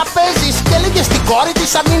λογαριασμός τραπέζης. Και έλεγε στην κόρη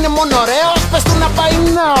της αν είναι μόνο ωραίος, πες του να πάει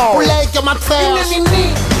no. Που λέει και ο Ματθαίος είναι νινί,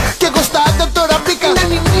 και εγώ στα άντα τώρα μπήκα. Είναι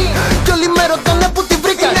νινί, κι όλοι με ρωτάνε που την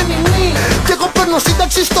βρήκα. Είναι νινί, κι εγώ παίρνω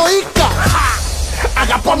σύνταξη στο Ίκα.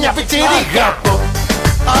 Αγαπώ μια πιτσιρίκα.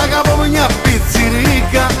 αγαπώ μια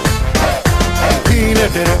πιτσιρίκα.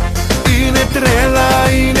 Είναι τρέλα,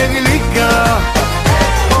 είναι γλυκά.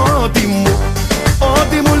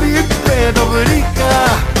 Ό,τι μου λείπε το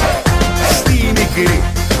βρήκα. Στη μικρή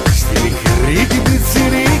την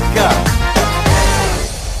πιτσιρίκα.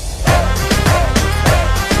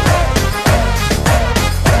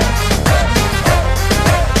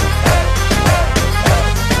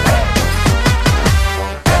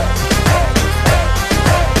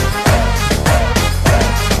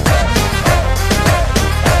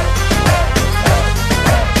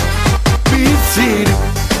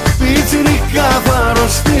 Πιτσιρίκα θα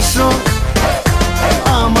αρρωστήσω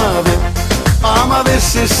άμα δε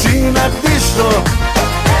σε συναντήσω.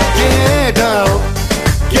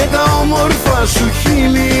 Και τα όμορφα σου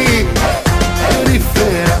χείλη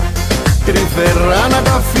τρυφερά να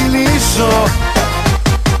τα φιλήσω.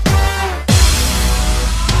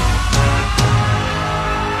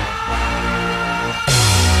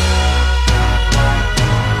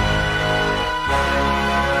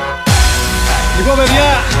 Λοιπόν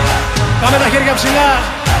παιδιά, πάμε τα χέρια ψηλά.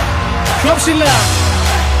 Πιο ψηλά.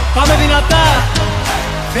 Πάμε δυνατά.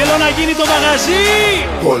 Θέλω να γίνει το μαγαζί.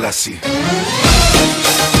 Κόλαση.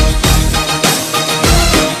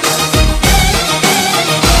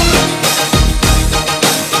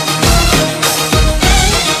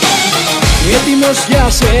 Έτοιμος για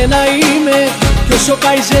σένα είμαι κι όσο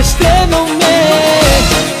πάει ζεσταίνομαι.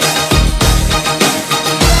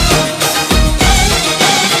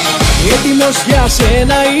 Έτοιμος για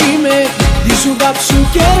σένα είμαι, τη σου βάψου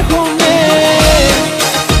κι έρχομαι.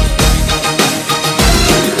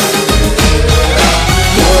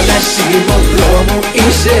 Κόλαση μοντρό μου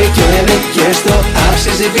είσαι και με και στο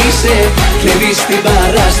άψε σβήσε. Κλέβεις την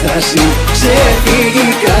παράσταση, ξεφύγει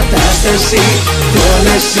η κατάσταση.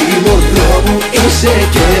 Κόλαση μοντρό μου είσαι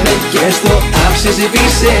και με και στο άψε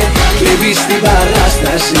σβήσε. Κλέβεις την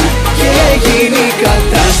παράσταση και γίνει η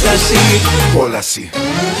κατάσταση. Κόλαση.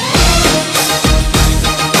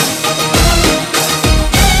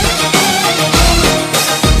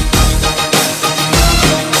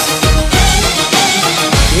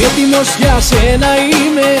 Έτοιμος για σένα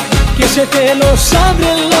είμαι και σε θέλω σαν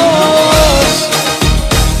τρελός.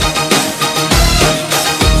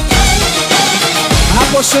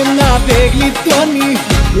 Από σένα δεν γλιτώνει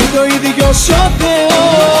ούτε ο ίδιος ο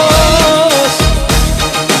Θεός.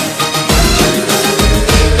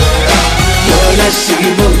 Κόλαση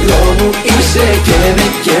μοντρό μου είσαι και με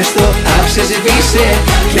και στο άψε σβήσε.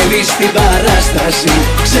 Κλέβεις την παράσταση,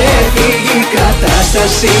 ξεφύγει η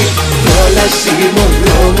κατάσταση. Κόλαση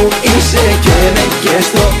μοντρό μου είσαι και με και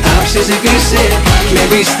στο άψε σβήσε.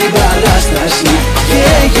 Κλέβεις την παράσταση και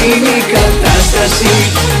γίνει η κατάσταση.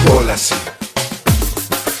 Κόλαση.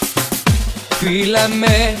 Φίλα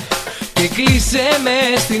με και κλείσε με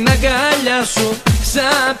στην αγκαλιά σου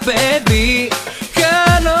σαν παιδί.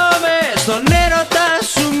 Χάνομαι στον έρωτα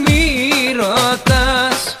σου, μη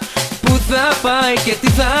ρωτάς που θα πάει και τι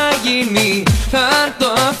θα γίνει. Αν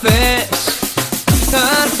το θες,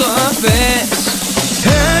 αν το θες.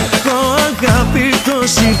 Έχω αγάπη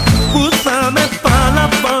τόση που θα με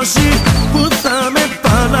παλαβώσει, που θα με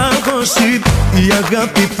παλαγώσει. Η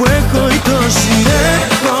αγάπη που έχω η τόση.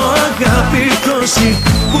 Έχω αγάπη τόση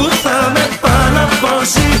που θα με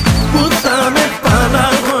παλαβώσει, που θα με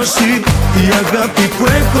παλαγώσει. Η αγάπη που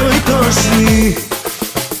έχω η τόση.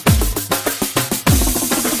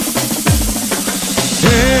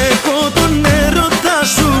 Έχω τον έρωτά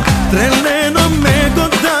σου, τρελαίνομαι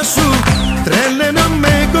κοντά σου.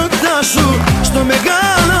 Τρελαίνομαι κοντά σου, στο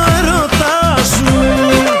μεγάλο έρωτά σου.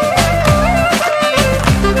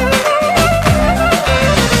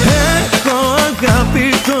 Έχω αγάπη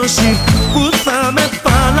τόση που θα με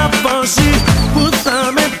παλαβώσει, που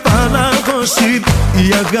θα με παλαγώσει.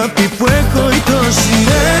 Η αγάπη που έχω η τόση.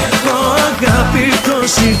 Έχω αγάπη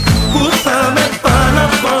τόση που θα με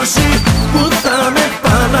παλαβώσει, που θα με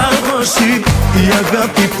παλαγώσει. Η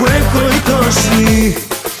αγάπη που έχω η τόση.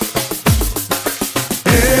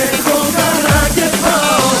 Έχω χαρά και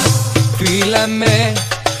πάω. Φίλα με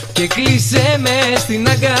και κλείσε με στην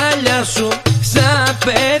αγκαλιά σου σαν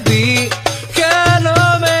παιδί.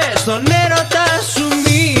 Χάνομαι στον έρωτα σου,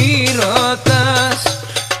 μη ρωτάς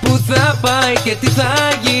που θα πάει και τι θα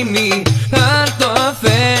γίνει. Αν το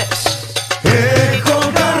θες.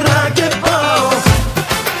 Έχω χαρά και πάω.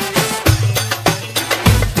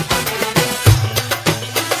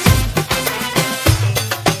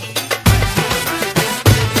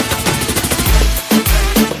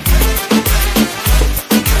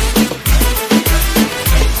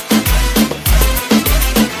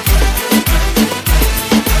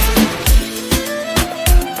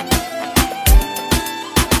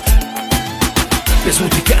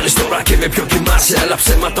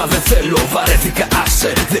 βαρέθηκα,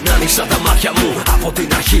 άσε. Δεν άνοιξα τα μάτια μου από την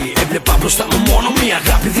αρχή. Έβλεπα μπροστά μου μόνο μια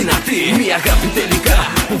αγάπη δυνατή. Μια αγάπη τελικά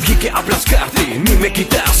που βγήκε απλά σκάρτη. Μη με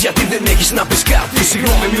κοιτάς γιατί δεν έχεις να πεις κάτι.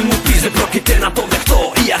 Συγγνώμη μη μου πεις, δεν πρόκειται να το δεχτώ.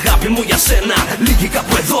 Η αγάπη μου για σένα λύγει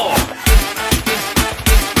κάπου εδώ.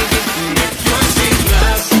 Με ποιον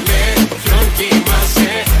ζητάς, με ποιον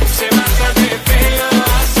κοιμάσαι. Ψέματα δεν θέλω,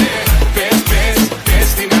 άσε. Πες, πες, πες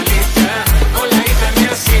την αλήθεια. Όλα ήταν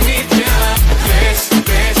μια συνήθεια. Πες,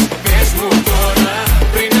 πες, πες μου τώρα.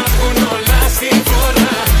 Πριν να βγουν όλα στη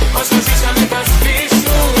χώρα. Όσα ζήσαμε θα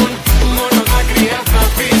σβήσουν. Μόνο δάκρυα θα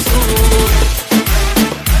πείσουν.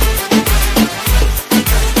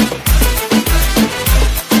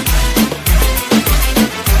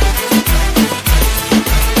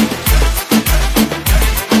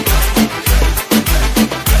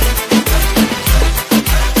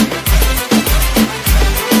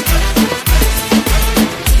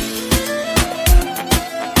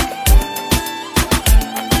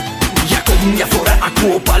 Μια φορά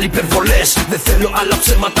ακούω πάλι υπερβολές. Δεν θέλω άλλα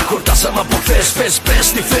ψέματα, χορτάσαμε από χθες. Πες, πες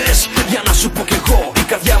τι θες, για να σου πω κι εγώ. Η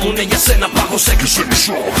καρδιά μου είναι για σένα, πάγος έκλεισε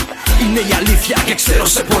μισό. Είναι η αλήθεια και ξέρω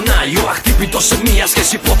σε πονάει. Ο αχτύπητος σε μία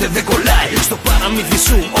σχέση ποτέ δεν κολλάει. Στο παραμύθι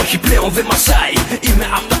σου όχι πλέον δεν μασάει. Είμαι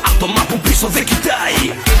απ' τα άτομα που πίσω δεν κοιτάει.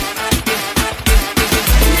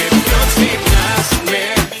 Με ποιον ξυπνάς, με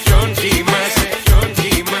ποιον κοιμάσαι.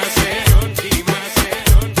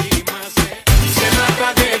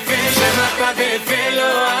 Δεν θέλω,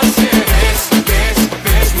 άσε. Πες, πες,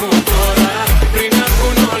 πες μου τώρα. Πριν να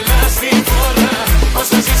βγουν όλα στη χώρα.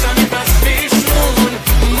 Όσα ζήσαμε θα σβήσουν.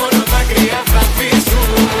 Μόνο δάκρυα θα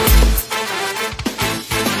πείσουν.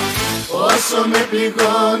 Όσο με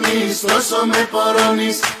πληγώνεις, τόσο με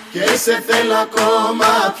πορώνεις. Και σε θέλω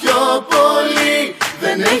ακόμα πιο πολύ.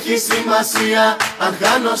 Δεν έχει σημασία αν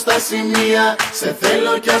χάνω στα σημεία. Σε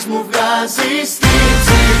θέλω κι ας μου βγάζεις την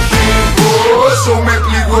ψυχή. Όσο με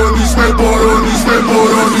πληγώνεις, με πορώνεις, με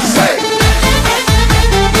πορώνεις, hey!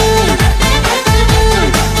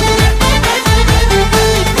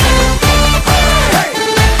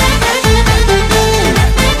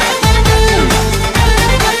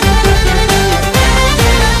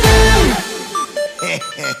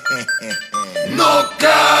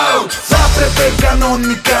 Knockout! Θα έπρεπε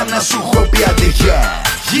κανονικά να σου έχω πει αντεχιά.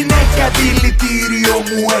 Γυναίκα δηλητήριο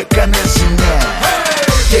μου έκανε ζημιά.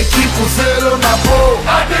 Και εκεί που θέλω να πω,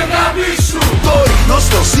 άντε γαμίσου. Το ρίχνω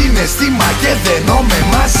στο συναισθήμα και δένομαι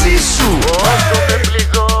μαζί σου.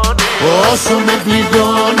 Όσο με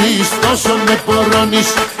πληγώνεις, τόσο με πορώνεις.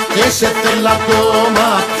 Και σε θέλω ακόμα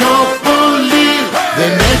πιο πολύ.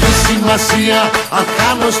 Δεν έχει σημασία αν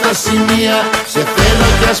κάνω στα σημεία. Σε θέλω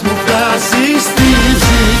κι ας μου βγάζεις τη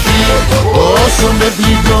ψυχή. Όσο με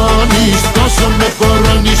πληγώνεις, τόσο με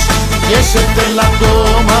πορώνεις. Και σε θέλω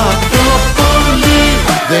ακόμα πιο πολύ.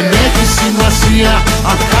 Δεν έχει σημασία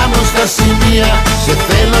αν κάνω στα σημεία. Σε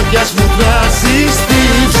θέλω κι ας μου βγάζεις τη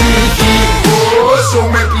ψυχή. Όσο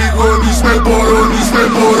με πληγώνεις, με πορώνεις, με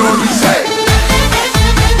πορώνεις, hey!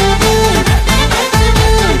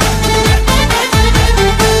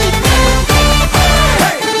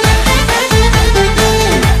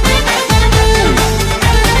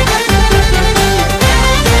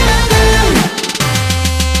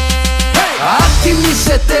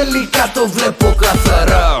 Τελικά το βλέπω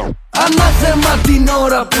καθαρά. Ανάθεμα την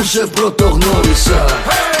ώρα που σε πρωτογνώρισα.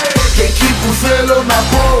 Και εκεί που θέλω να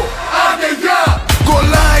πω, άντε γεια!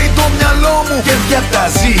 Κολλάει το μυαλό μου και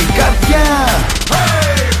διατάζει η καρδιά.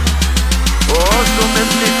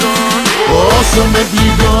 Όσο με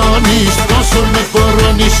πληγώνεις, τόσο με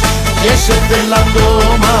πορώνεις. Και σε θέλω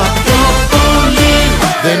ακόμα πιο πολύ.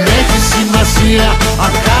 Δεν έχει σημασία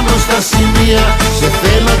αν κάνω στα σημεία. Σε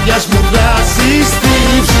θέλω κι ας μου βγάζεις τη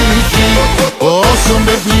ψυχή. Όσο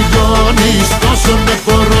με πληγώνεις, τόσο με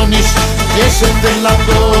πορώνεις. Και σε θέλω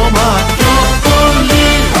ακόμα πιο πολύ.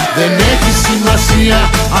 Δεν έχει σημασία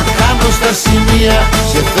αν κάνω στα σημεία.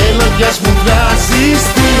 Σε θέλω κι ας μου βγάζεις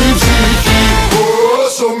τη ψυχή.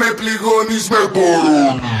 Όσο με πληγώνεις, με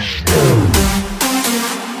πορώνεις.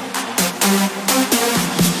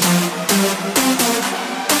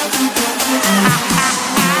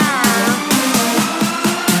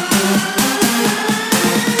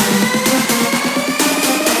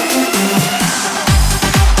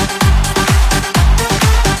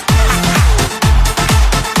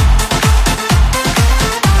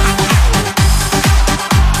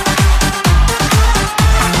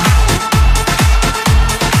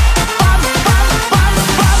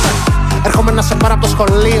 Έρχομαι να σε πάρω από το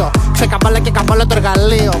σχολείο. Ξεκαμπάλα και καμπάλα το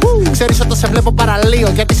εργαλείο. Ξέρεις όταν σε βλέπω παραλίο.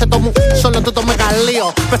 Γιατί σε το μου σ' όλο το μεγαλείο.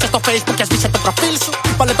 Πες στο Facebook και σβήσε το προφίλ σου.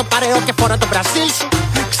 Βάλε το παρεό και φορά το Μπραζίλ σου.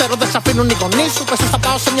 Ξέρω δεν σ' αφήνουν οι γονείς σου. Πες θα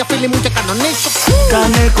πάω σε μια φίλη μου και κανονίσου.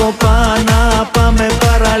 Κάνε κοπάνα, πάμε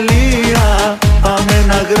παραλία. Πάμε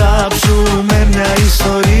να γράψουμε μια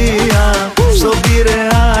ιστορία. Στο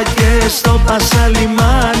Πειραιά και στο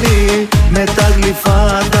Πασαλιμάνι. Με τα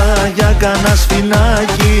γλυφάτα για κανένα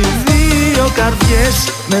σφινάκι. Δύο καρδιές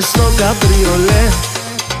μες στο καμπριολέ.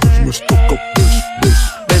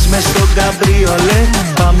 Πες μες στο καμπριολέ.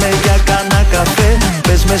 Πάμε για κανένα καφέ.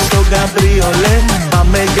 Πες μες στο καμπριολέ.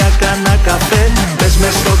 Πάμε για κανένα καφέ. Πες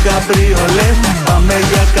μες στο καμπριολέ. Πάμε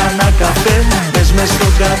για κανένα καφέ. Πες μες στο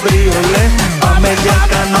καμπριολέ. Πάμε για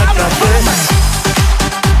κανένα καφέ.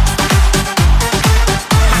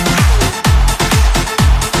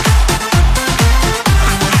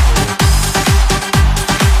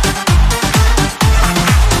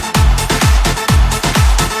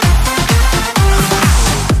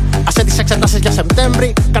 Εξετάσεις για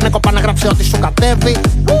Σεπτέμβρη. Κάνε κοπά να γράψει ό,τι σου κατέβει.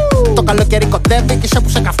 Το καλοκαίρι κοντεύει. Κι σε που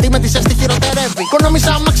σε καυτεί με τη ζέστη χειροτερεύει.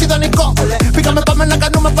 Κονόμισα αμάξι δανεικό. Πήγαμε πάμε να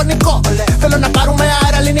κάνουμε πανικό. Θέλω να πάρουμε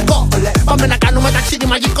αέρα ελληνικό. Πάμε να κάνουμε ταξίδι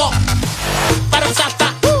μαγικό. Πάρε ψάστα,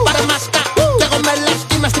 πάρε μάσκα. Κι εγώ με λες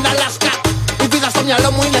είμαι στην Αλάσκα. Η βίδα στο μυαλό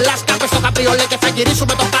μου είναι λάσκα. Πες το καπριολέ και θα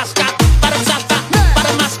γυρίσουμε το Πάσκα. Πάρε ψάστα,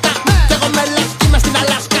 πάρε μάσκα. Κι εγώ με λες είμαι στην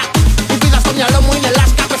Αλάσκα. Η βίδα στο μυαλό μου είναι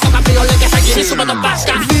λάσκα. Πες το καπριολέ και θα γυρίσουμε το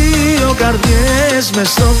Πάσκα. Δύο καρδιές μες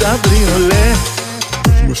στο καμπριολέ.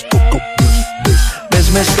 Πες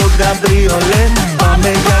μες στο καμπριολέ.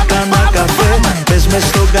 Πάμε για κανένα καφέ. Πες μες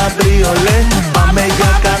στο καμπριολέ. Πάμε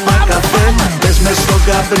για κανένα καφέ. Πες μες στο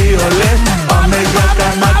καμπριολέ. Πάμε για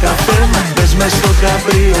κανένα καφέ. Πες μες στο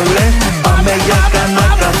καμπριολέ. Πάμε για κανένα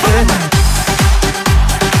καφέ.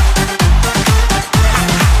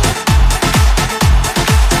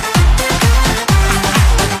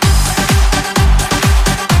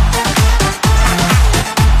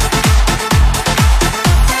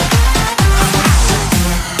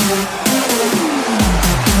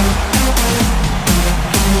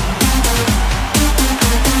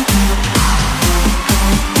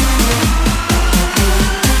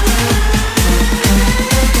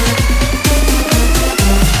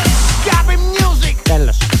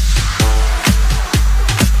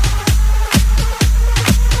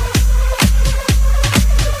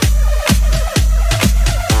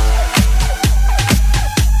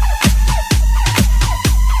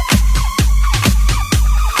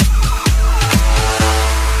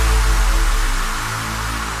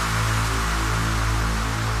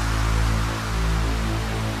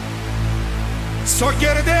 So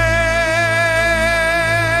quiere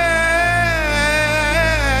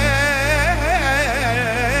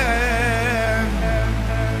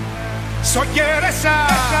So quiere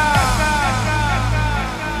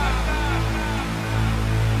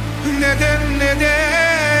neden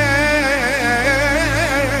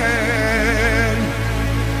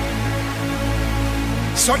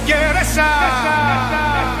So quiere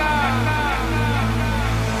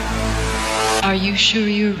Are you sure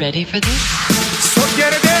you're ready for this? So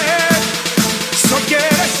quiere So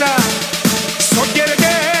quiere So quiere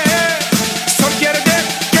So quiere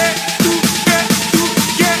que tú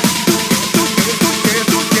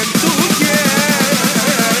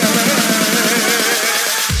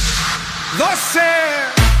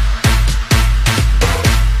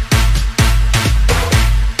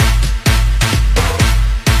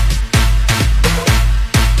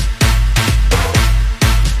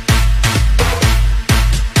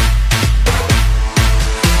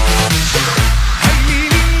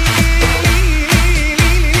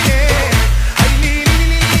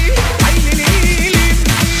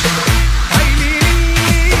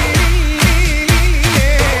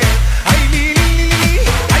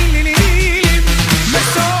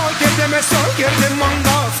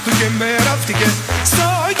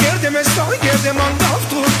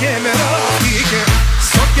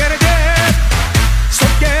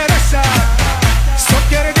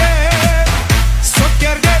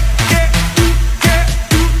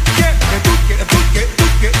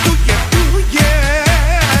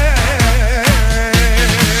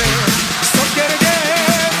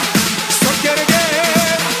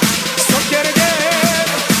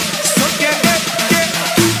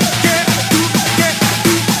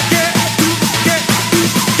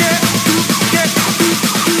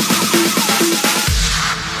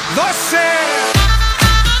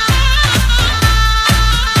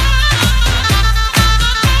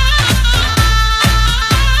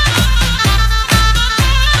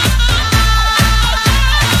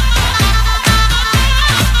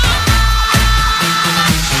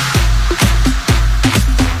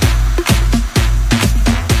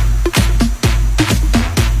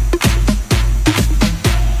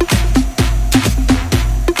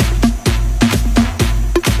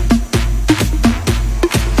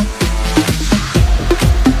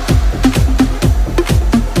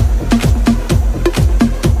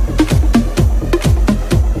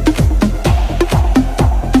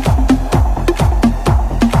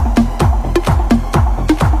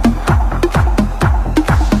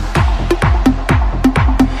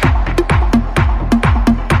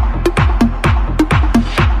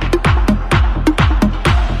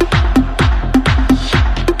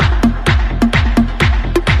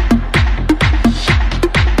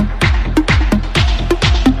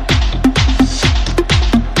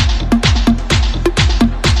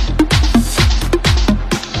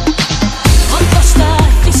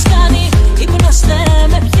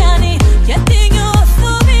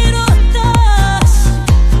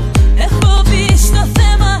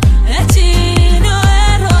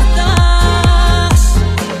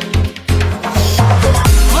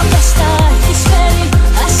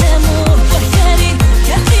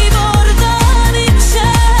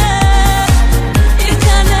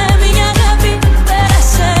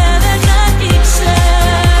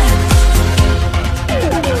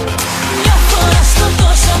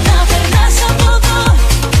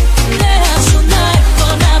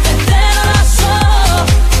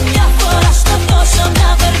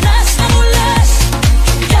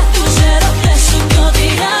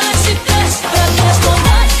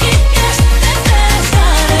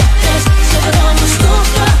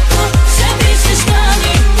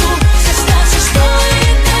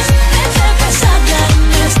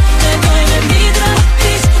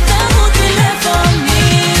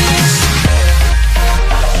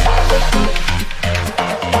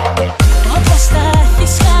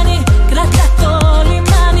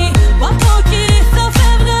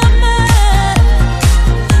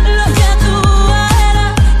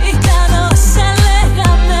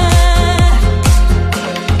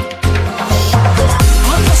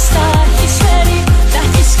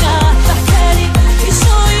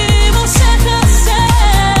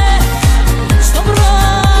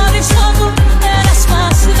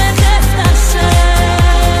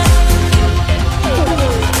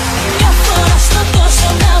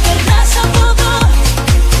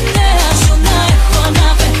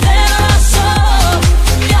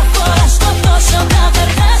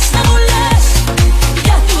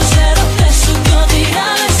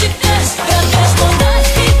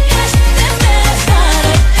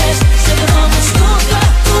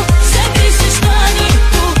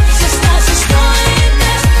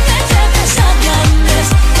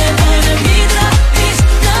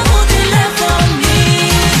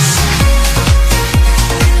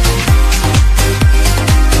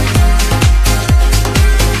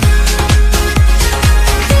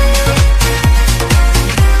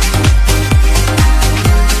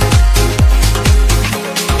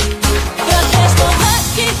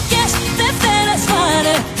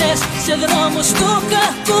σε δρόμους του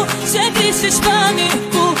κακού, σε κρίσεις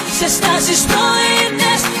πανικού, σε στάσεις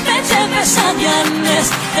πρωινές, με τσέπες αδιανές.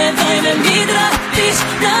 Εδώ είμαι, μην τραπείς,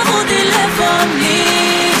 να μου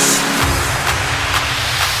τηλεφωνείς.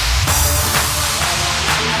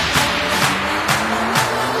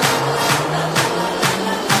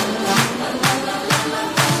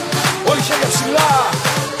 Όλοι χέρια ψηλά,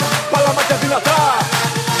 παλαμάκια δυνατά.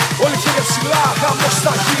 Όλοι χέρια ψηλά, χαμός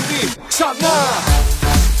θα γίνει ξανά.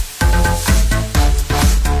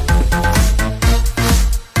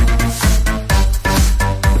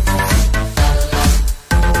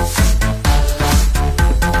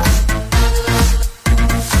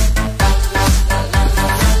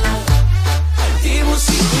 Τη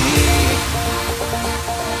μουσική.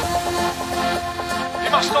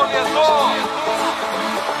 Είμαστε όλοι εδώ.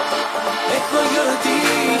 Έχω γιορτή.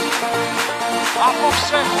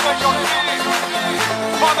 Απόψε έχουμε γιορτή.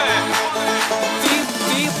 Πάμε.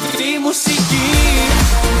 Τη μουσική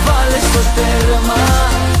βάλε στο τέρμα.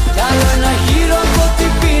 Κι άλλο ένα γύρο από ό,τι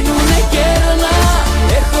πίνουνε κέρνα.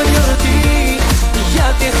 Έχω γιορτή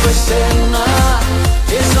γιατί έχω εσένα.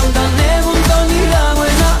 Και ζωντανεύουν τα όνειρά μου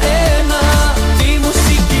ένα-ένα. Τη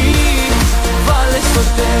μουσική βάλε στο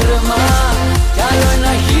τέρμα. Κι άλλο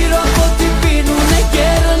ένα γύρο από ό,τι πίνουνε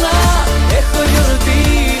κέρνα. Έχω γιορτή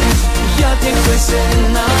γιατί έχω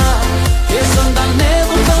εσένα. Και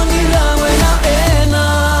ζωντανεύουν τα όνειρά μου ένα-ένα.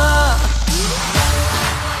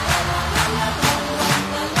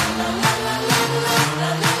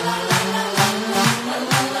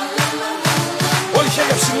 Όλοι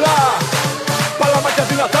χέρια ψηλά, παλαμάκια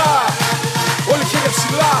δυνατά. Όλοι χέρια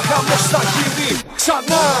ψηλά, χαμός θα γίνει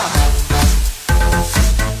ξανά.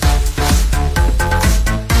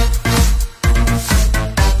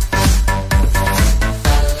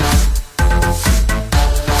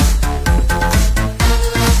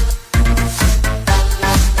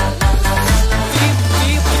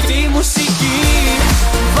 Τη μουσική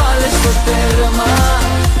βάλε στο τέρμα.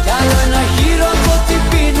 Κι άλλο ένα γύρο από ό,τι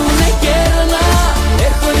πίνουνε κέρνα.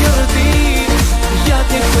 Έχω γιορτή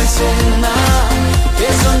γιατί έχω εσένα. Και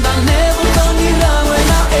ζωντανεύουν τα όνειρά μου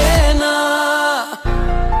ένα-ένα.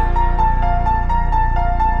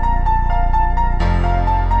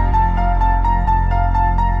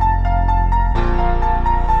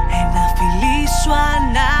 Ένα φιλί σου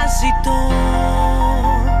αναζητώ.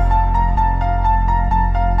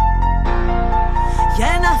 Για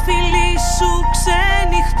ένα φιλί σου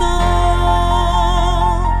ξενυχτώ.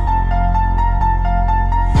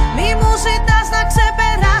 Μη μου ζητάς να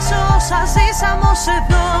ξεπεράσω όσα ζήσαμε ως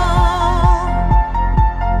εδώ.